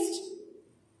beast,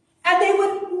 and they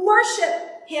would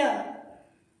worship him.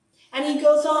 And he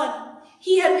goes on.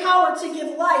 He had power to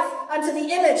give life unto the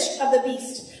image of the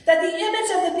beast, that the image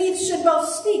of the beast should both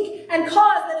speak and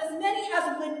cause that as many as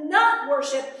would not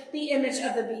worship the image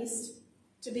of the beast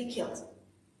to be killed.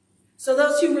 So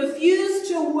those who refuse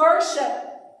to worship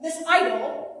this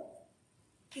idol,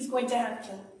 he's going to have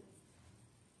killed.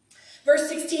 Verse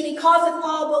 16, he causeth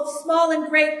all, both small and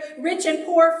great, rich and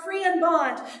poor, free and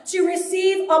bond, to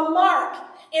receive a mark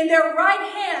in their right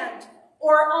hand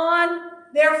or on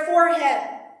their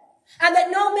forehead, and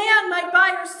that no man might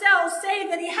buy or sell, save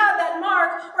that he have that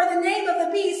mark, or the name of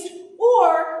the beast,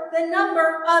 or the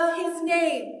number of his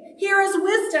name. Here is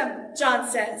wisdom, John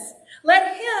says.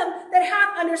 Let him that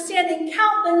hath understanding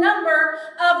count the number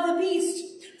of the beast,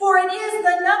 for it is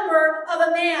the number of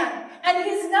a man, and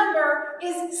his number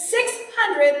is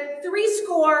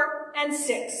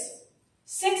 666.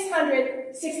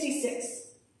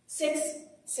 666.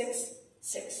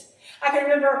 666. I can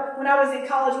remember when I was in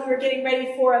college, we were getting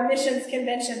ready for a missions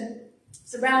convention.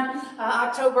 It's around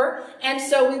October. And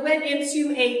so we went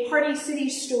into a Party City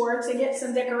store to get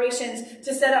some decorations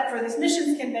to set up for this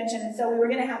missions convention. And so we were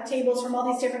going to have tables from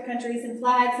all these different countries and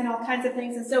flags and all kinds of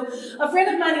things. And so a friend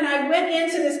of mine and I went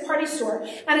into this party store.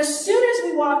 And as soon as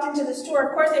we walked into the store,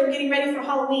 of course, they were getting ready for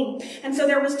Halloween. And so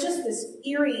there was just this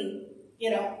eerie,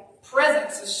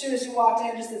 presence as soon as you walked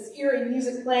in, just this eerie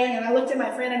music playing, and I looked at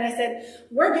my friend and I said,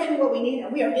 we're getting what we need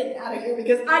and we are getting out of here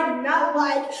because I do not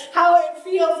like how it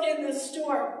feels in the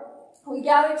store. We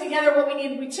gathered together what we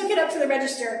needed. We took it up to the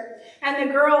register, and the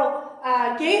girl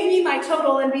gave me my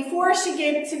total, and before she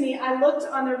gave it to me, I looked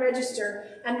on the register,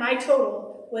 and my total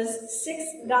was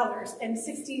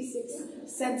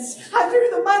 $6.66. I threw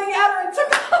the money at her and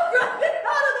took off running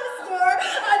out of the store.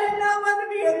 I did not want to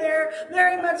be in there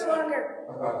very much longer.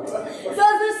 So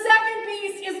the second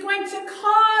beast is going to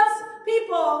cause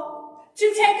people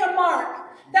to take a mark.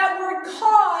 That word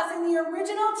cause in the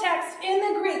original text in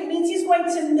the Greek means he's going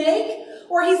to make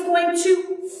or he's going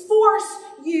to force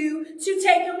you to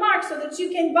take a mark so that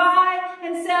you can buy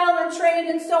and sell and trade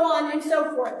and so on and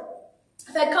so forth.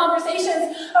 I've had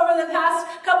conversations over the past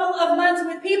couple of months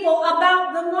with people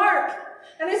about the mark.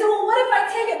 And they said, well, what if I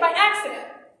take it by accident?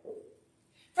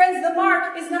 Friends, the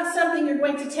mark is not something you're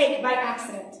going to take by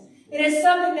accident. It is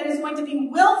something that is going to be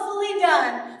willfully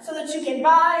done so that you can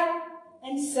buy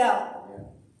and sell.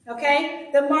 Okay?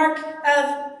 The mark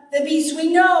of the beast.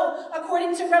 We know,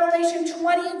 according to Revelation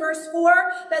 20, verse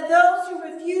 4, that those who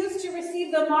refuse to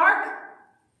receive the mark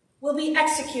will be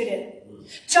executed.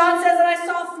 John says, and I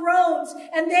saw thrones,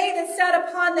 and they that sat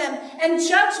upon them, and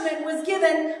judgment was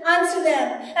given unto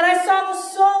them. And I saw the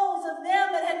souls of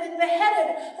them that had been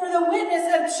beheaded for the witness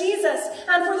of Jesus,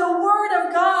 and for the word of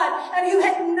God, and who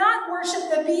had not worshipped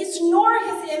the beast, nor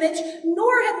his image,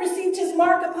 nor had received his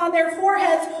mark upon their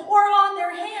foreheads, or on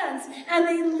their hands. And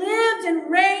they lived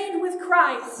and reigned with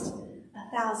Christ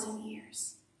 1,000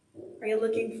 years. Are you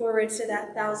looking forward to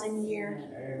that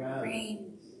 1,000-year reign?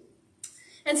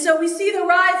 And so we see the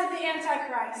rise of the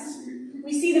Antichrist.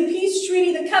 We see the peace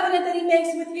treaty, the covenant that he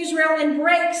makes with Israel and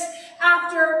breaks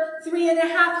after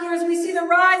 3.5 years. We see the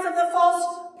rise of the false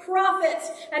prophet.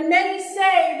 And many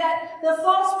say that the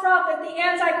false prophet, the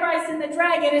Antichrist, and the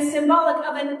dragon is symbolic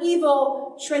of an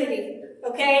evil trinity.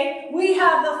 Okay? We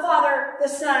have the Father, the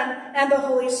Son, and the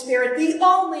Holy Spirit, the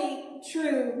only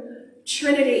true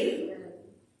Trinity.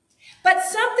 But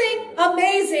something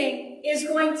amazing is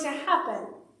going to happen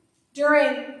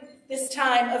during this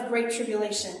time of great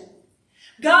tribulation.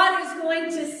 God is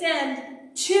going to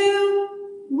send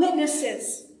 2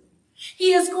 witnesses.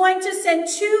 He is going to send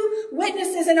 2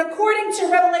 witnesses, and according to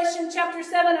Revelation chapter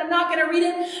 7, I'm not going to read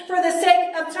it for the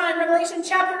sake of time. Revelation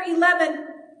chapter 11,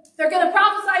 they're going to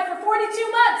prophesy for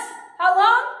 42 months. How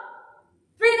long?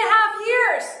 3.5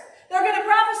 years. They're going to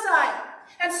prophesy.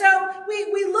 And so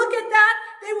we look at that.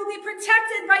 They will be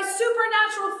protected by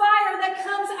supernatural fire that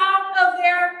comes out of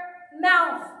their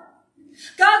mouth.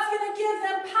 God's going to give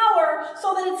them power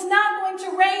so that it's not going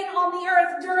to rain on the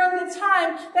earth during the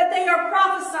time that they are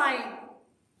prophesying.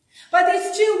 But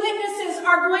these 2 witnesses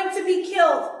are going to be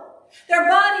killed. Their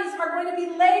bodies are going to be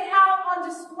laid out on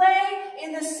display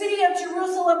in the city of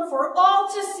Jerusalem for all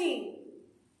to see.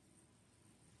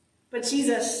 But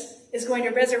Jesus is going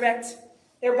to resurrect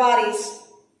their bodies,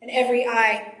 and every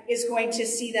eye is going to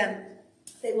see them.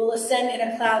 They will ascend in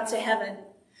a cloud to heaven.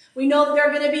 We know that there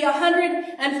are going to be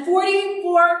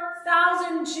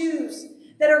 144,000 Jews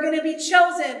that are going to be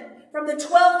chosen from the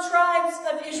 12 tribes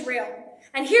of Israel.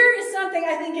 And here is something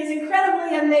I think is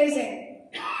incredibly amazing.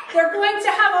 They're going to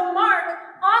have a mark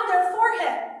on their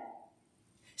forehead,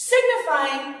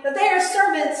 signifying that they are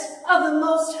servants of the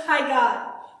Most High God.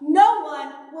 No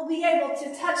one will be able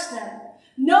to touch them.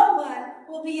 No one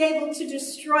will be able to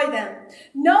destroy them.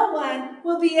 No one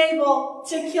will be able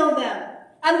to kill them.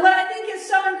 And what I think is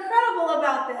so incredible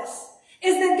about this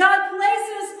is that God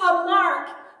places a mark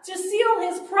to seal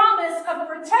his promise of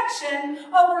protection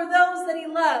over those that he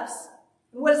loves.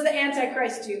 And what does the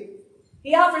Antichrist do?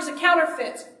 He offers a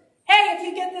counterfeit. Hey, if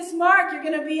you get this mark, you're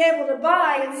going to be able to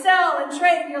buy and sell and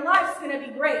trade, and your life's going to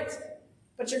be great.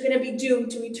 But you're going to be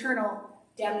doomed to eternal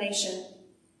damnation.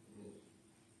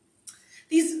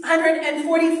 These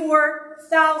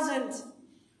 144,000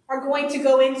 are going to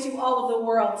go into all of the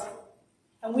world.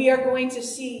 And we are going to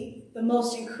see the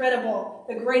most incredible,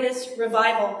 the greatest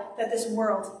revival that this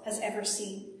world has ever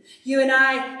seen. You and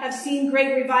I have seen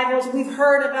great revivals. We've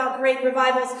heard about great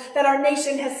revivals that our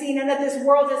nation has seen and that this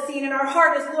world has seen. And our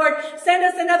heart is, Lord, send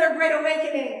us another great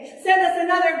awakening. Send us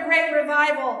another great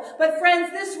revival. But friends,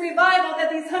 this revival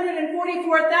that these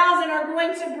 144,000 are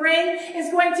going to bring is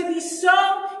going to be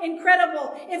so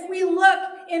incredible. If we look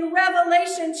in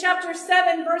Revelation chapter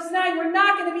 7, verse 9, we're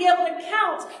not going to be able to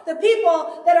count the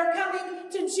people that are coming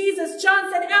to Jesus. John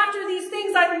said, after these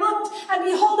things I looked, and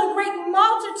behold, a great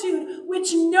multitude,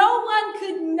 which no one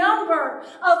could number,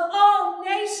 of all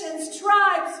nations,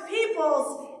 tribes,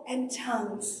 peoples, and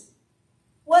tongues.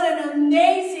 What an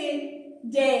amazing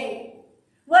day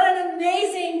What an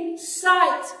amazing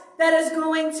sight that is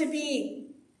going to be.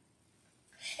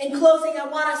 In closing, I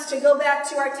want us to go back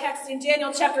to our text in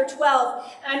Daniel chapter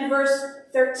 12 and verse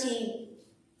 13.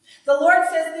 The Lord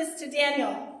says this to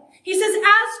Daniel. He says,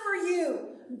 "As for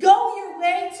you, go your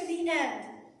way to the end.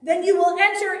 Then you will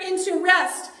enter into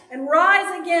rest and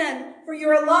rise again for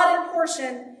your allotted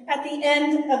portion at the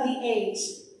end of the age."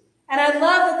 And I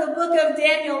love that the book of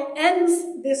Daniel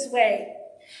ends this way.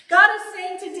 God is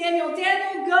saying to Daniel,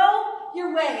 Daniel, go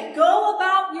your way. Go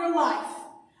about your life.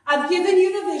 I've given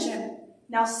you the vision.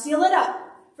 Now seal it up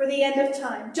for the end of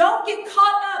time. Don't get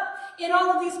caught up in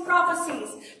all of these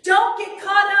prophecies. Don't get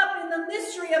caught up in the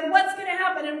mystery of what's going to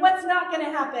happen and what's not going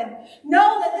to happen.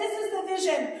 Know that this is the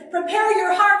vision. Prepare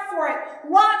your heart for it.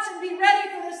 Watch and be ready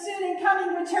for the soon and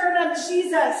coming return of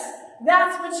Jesus.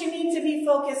 That's what you need to be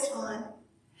focused on.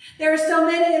 There are so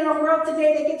many in our world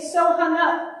today that get so hung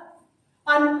up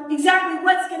on exactly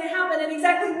what's going to happen at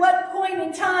exactly what point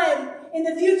in time in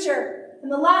the future.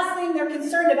 And the last thing they're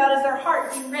concerned about is their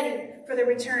heart being ready for the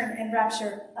return and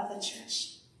rapture of the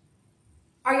church.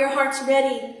 Are your hearts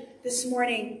ready this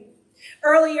morning?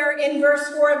 Earlier in verse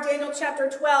 4 of Daniel chapter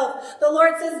 12, the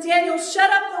Lord says, Daniel,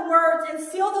 shut up the words and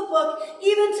seal the book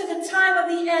even to the time of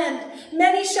the end.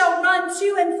 Many shall run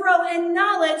to and fro, and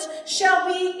knowledge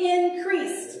shall be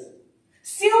increased.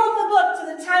 Seal up the book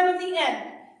to the time of the end.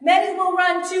 Many will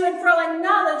run to and fro, and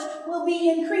knowledge will be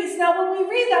increased. Now, when we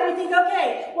read that, we think,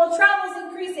 okay, well, travel's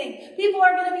increasing. People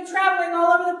are going to be traveling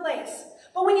all over the place.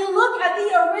 But when you look at the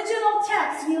original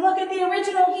text, when you look at the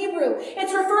original Hebrew,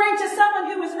 it's referring to someone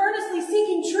who was earnestly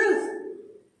seeking truth.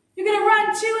 You're going to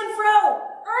run to and fro,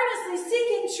 earnestly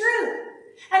seeking truth.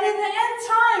 And in the end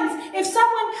times, if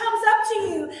someone comes up to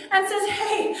you and says,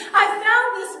 hey, I found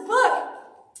this book,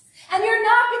 and you're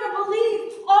not going to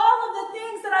believe all of the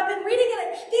things that I've been reading in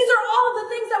it. These are all of the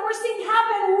things that we're seeing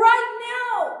happen right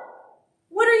now.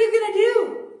 What are you going to do?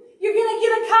 You're going to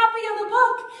get a copy of the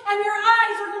book, and your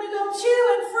eyes are going to go to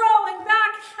and fro and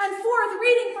back and forth,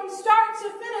 reading from start to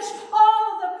finish all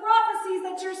of the prophecies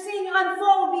that you're seeing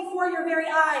unfold before your very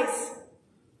eyes.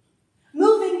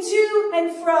 Moving to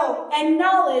and fro, and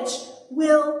knowledge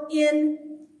will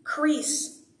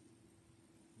increase.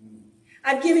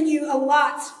 I've given you a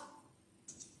lot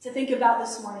to think about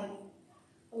this morning.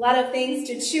 A lot of things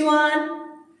to chew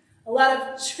on, a lot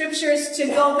of scriptures to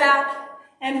go back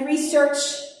and research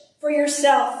for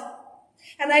yourself.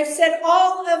 And I've said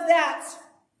all of that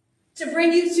to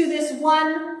bring you to this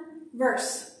one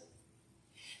verse.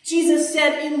 Jesus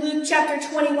said in Luke chapter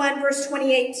 21, verse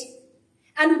 28,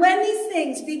 "And when these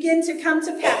things begin to come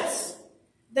to pass,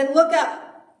 then look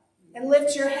up and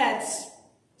lift your heads,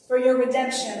 for your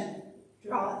redemption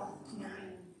draweth nigh."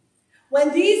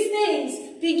 When these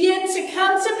things begin to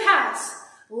come to pass,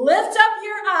 lift up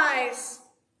your eyes,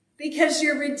 because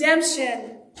your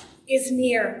redemption is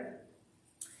near.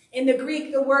 In the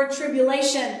Greek, the word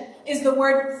tribulation is the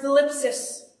word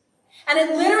thlipsis, and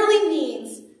it literally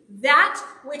means that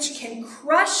which can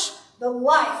crush the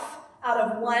life out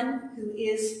of one who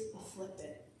is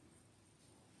afflicted.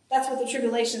 That's what the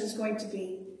tribulation is going to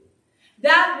be.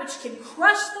 That which can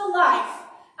crush the life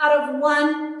out of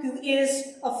one who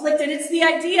is afflicted. It's the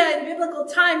idea in biblical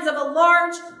times of a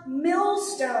large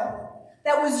millstone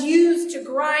that was used to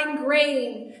grind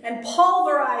grain and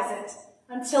pulverize it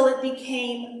until it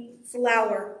became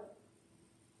flour.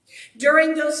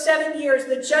 During those 7 years,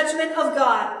 the judgment of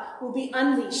God will be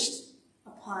unleashed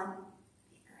upon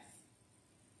the earth.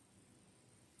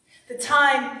 The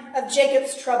time of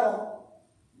Jacob's trouble.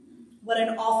 What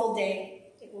an awful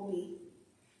day it will be.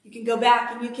 You can go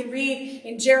back and you can read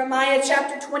in Jeremiah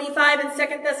chapter 25 and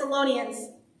 2 Thessalonians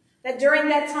that during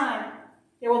that time,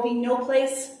 there will be no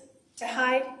place to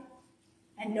hide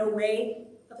and no way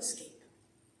of escape.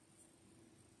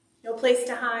 No place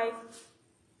to hide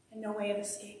and no way of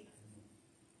escape.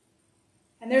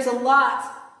 And there's a lot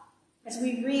as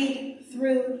we read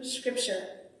through Scripture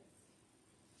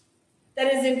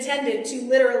that is intended to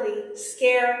literally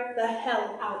scare the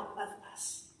hell out of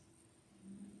us.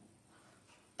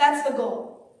 That's the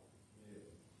goal.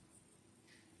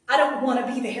 I don't want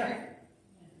to be there.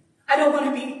 I don't want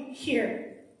to be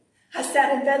here. I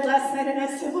sat in bed last night and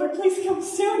I said, Lord, please come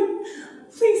soon.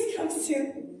 Please come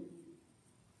soon.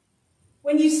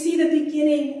 When you see the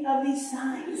beginning of these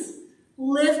signs,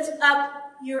 lift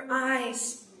up your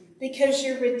eyes, because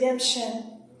your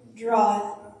redemption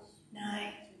draweth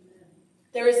nigh.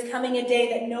 There is coming a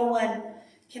day that no one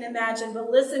can imagine,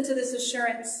 but listen to this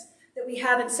assurance. that we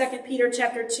have in 2 Peter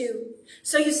chapter 2.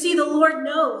 So you see, the Lord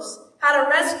knows how to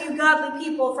rescue godly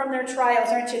people from their trials.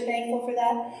 Aren't you thankful for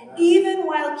that? Even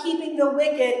while keeping the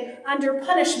wicked under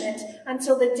punishment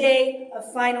until the day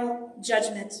of final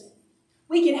judgment.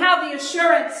 We can have the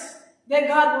assurance that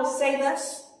God will save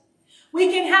us.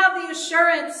 We can have the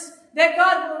assurance that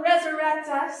God will resurrect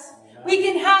us. We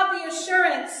can have the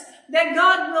assurance that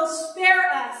God will spare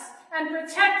us and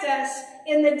protect us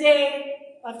in the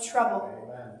day of trouble.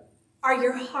 Amen. Are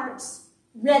your hearts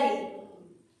ready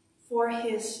for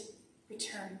his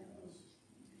return?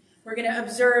 We're going to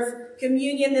observe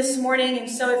communion this morning, and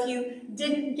so if you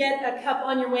didn't get a cup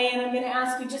on your way in, I'm going to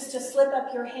ask you just to slip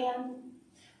up your hand.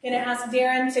 I'm going to ask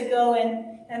Darren to go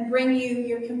and bring you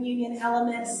your communion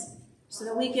elements so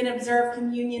that we can observe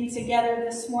communion together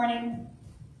this morning.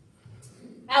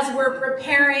 As we're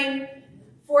preparing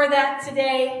for that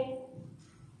today,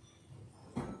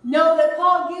 know that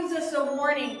Paul gives us a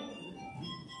warning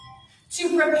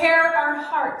to prepare our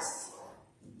hearts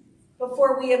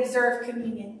before we observe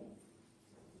communion.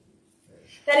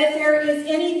 That if there is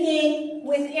anything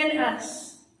within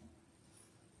us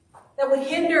that would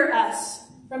hinder us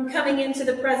from coming into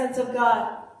the presence of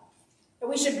God, that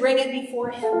we should bring it before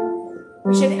him.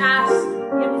 We should ask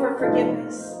him for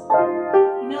forgiveness.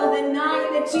 You know, the night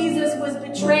that Jesus was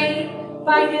betrayed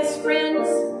by his friends,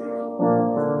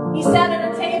 he sat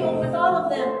at a table with all of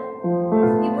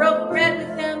them. He broke bread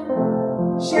with them,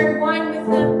 shared wine with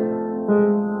them.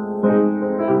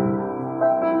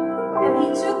 And he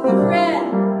took the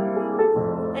bread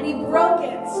and he broke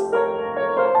it.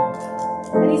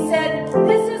 And he said,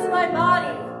 "This is my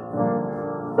body,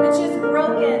 which is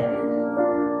broken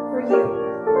for you.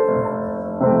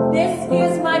 This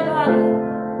is my body,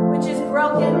 which is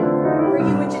broken for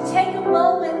you." Would you take a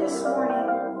moment this morning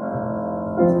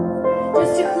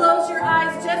just to close your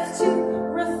eyes, just to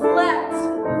reflect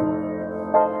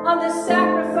on the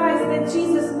sacrifice that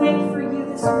Jesus made for you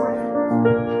this morning?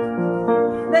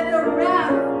 That the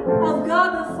wrath of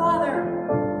God the Father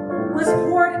was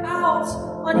poured out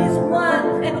on his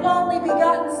one and only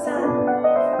begotten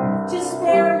Son to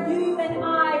spare you and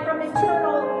I from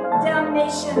eternal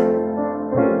damnation.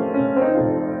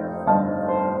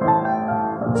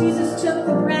 Jesus took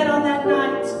the bread on that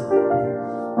night.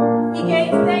 He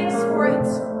gave thanks for it.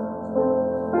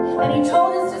 And he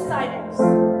told his disciples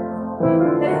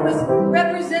that it was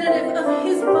representative of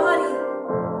his body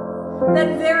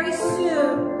that very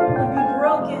soon would be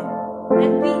broken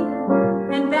and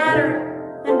beaten and battered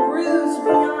and bruised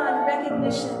beyond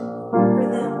recognition for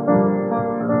them.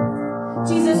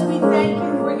 Jesus, we thank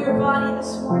you for your body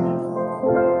this morning.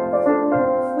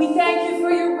 We thank you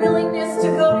for your willingness to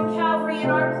go to Calvary in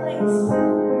our place,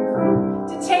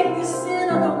 to take the sin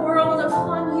of the world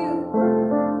upon you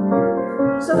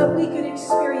so that we could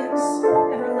experience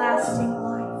everlasting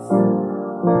life.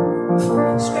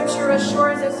 Scripture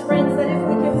assures us, friends, that if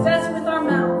we confess with our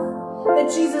mouth that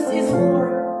Jesus is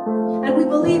Lord, and we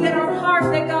believe in our heart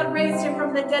that God raised him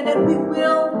from the dead, that we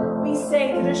will be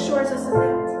saved. It assures us of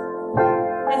that.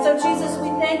 And so, Jesus, we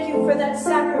thank you for that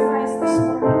sacrifice this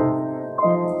morning.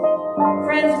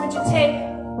 Friends, would you take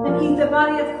and eat the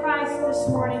body of Christ this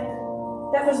morning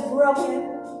that was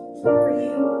broken for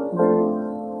you?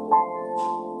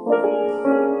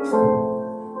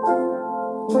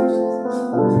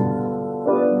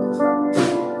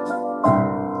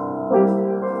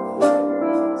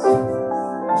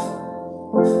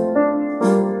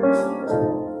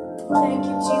 Thank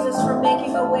you, Jesus, for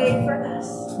making a way for us.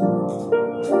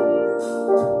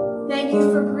 Thank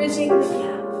you for bridging the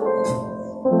gap.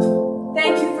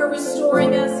 Thank you for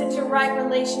restoring us into right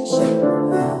relationship.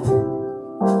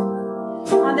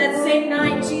 On that same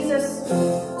night, Jesus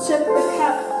took the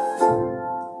cup.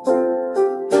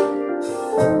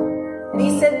 And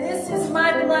he said, "This is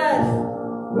my blood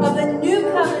of the new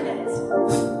covenant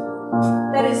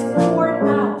that is poured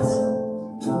out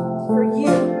for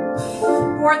you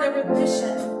for the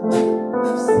remission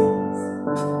of sins."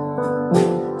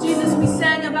 Jesus, we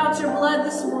sang about your blood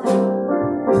this morning.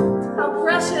 How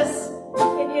precious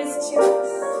it is to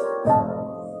us,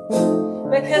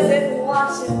 because it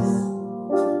washes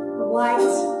white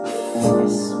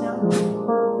as snow.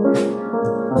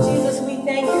 Jesus, we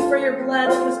thank you for your blood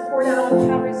that was poured out on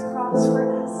Calvary's cross for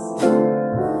us.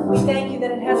 We thank you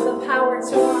that it has the power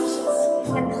to wash us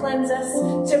and cleanse us,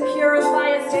 to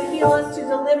purify us, to heal us, to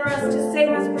deliver us, to save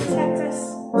us, protect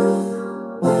us.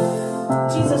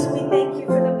 Jesus, we thank you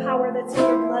for the power that's in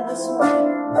your blood this morning,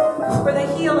 for the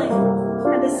healing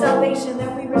and the salvation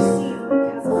that we receive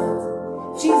because of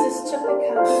it. Jesus took the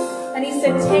cup and he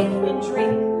said, "Take and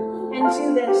drink and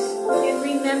do this in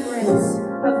remembrance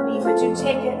of me. Would you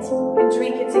take it and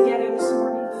drink it together this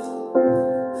morning?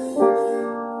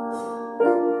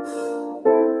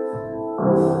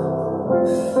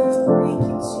 Thank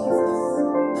you, Jesus.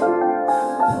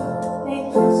 Thank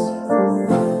you, Jesus.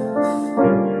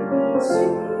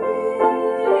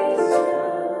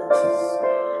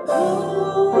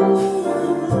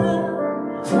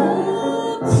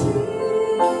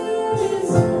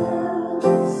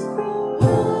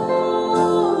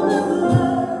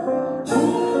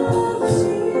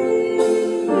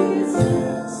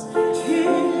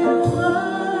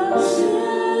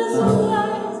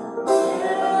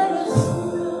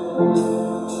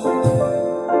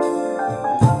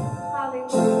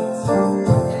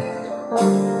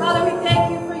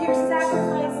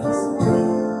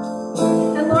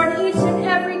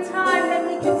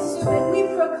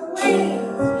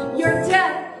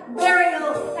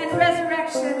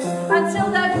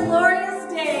 Until that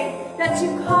glorious day that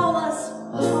you call us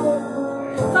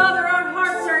home. Father, our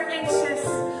hearts are anxious.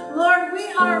 Lord,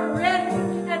 we are ready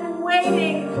and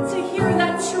waiting to hear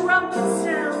that trumpet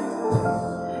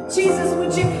sound. Jesus,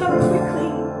 would you come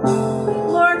quickly?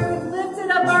 Lord, we've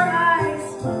lifted up our eyes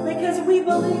because we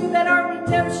believe that our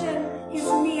redemption is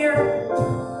near.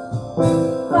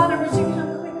 Father, would you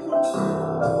come quickly?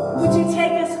 Would you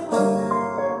take us home?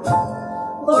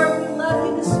 Lord, we love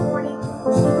you this morning.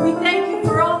 We thank you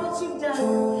for all that you've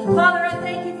done. Father, I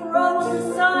thank you for all of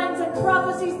the signs and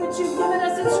prophecies that you've given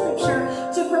us in Scripture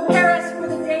to prepare us for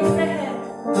the days ahead.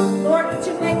 Lord, would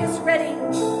you make us ready?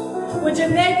 Would you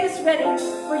make us ready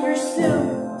for your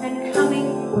soon and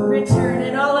coming return?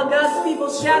 And all of God's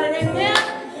people shouted amen,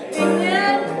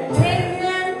 amen,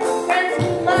 amen. Friends, we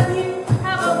love you.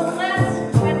 Have a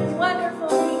blessed and wonderful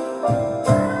week.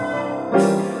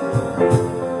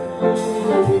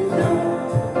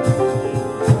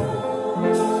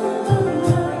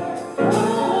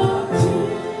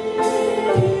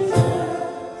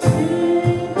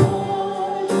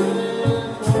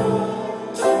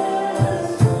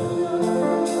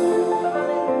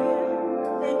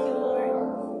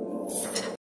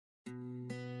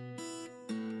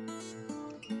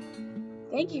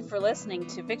 Thank you for listening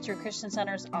to Victory Christian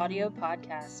Center's audio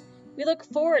podcast. We look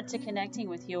forward to connecting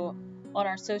with you on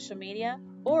our social media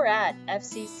or at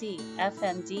fccfmd.com.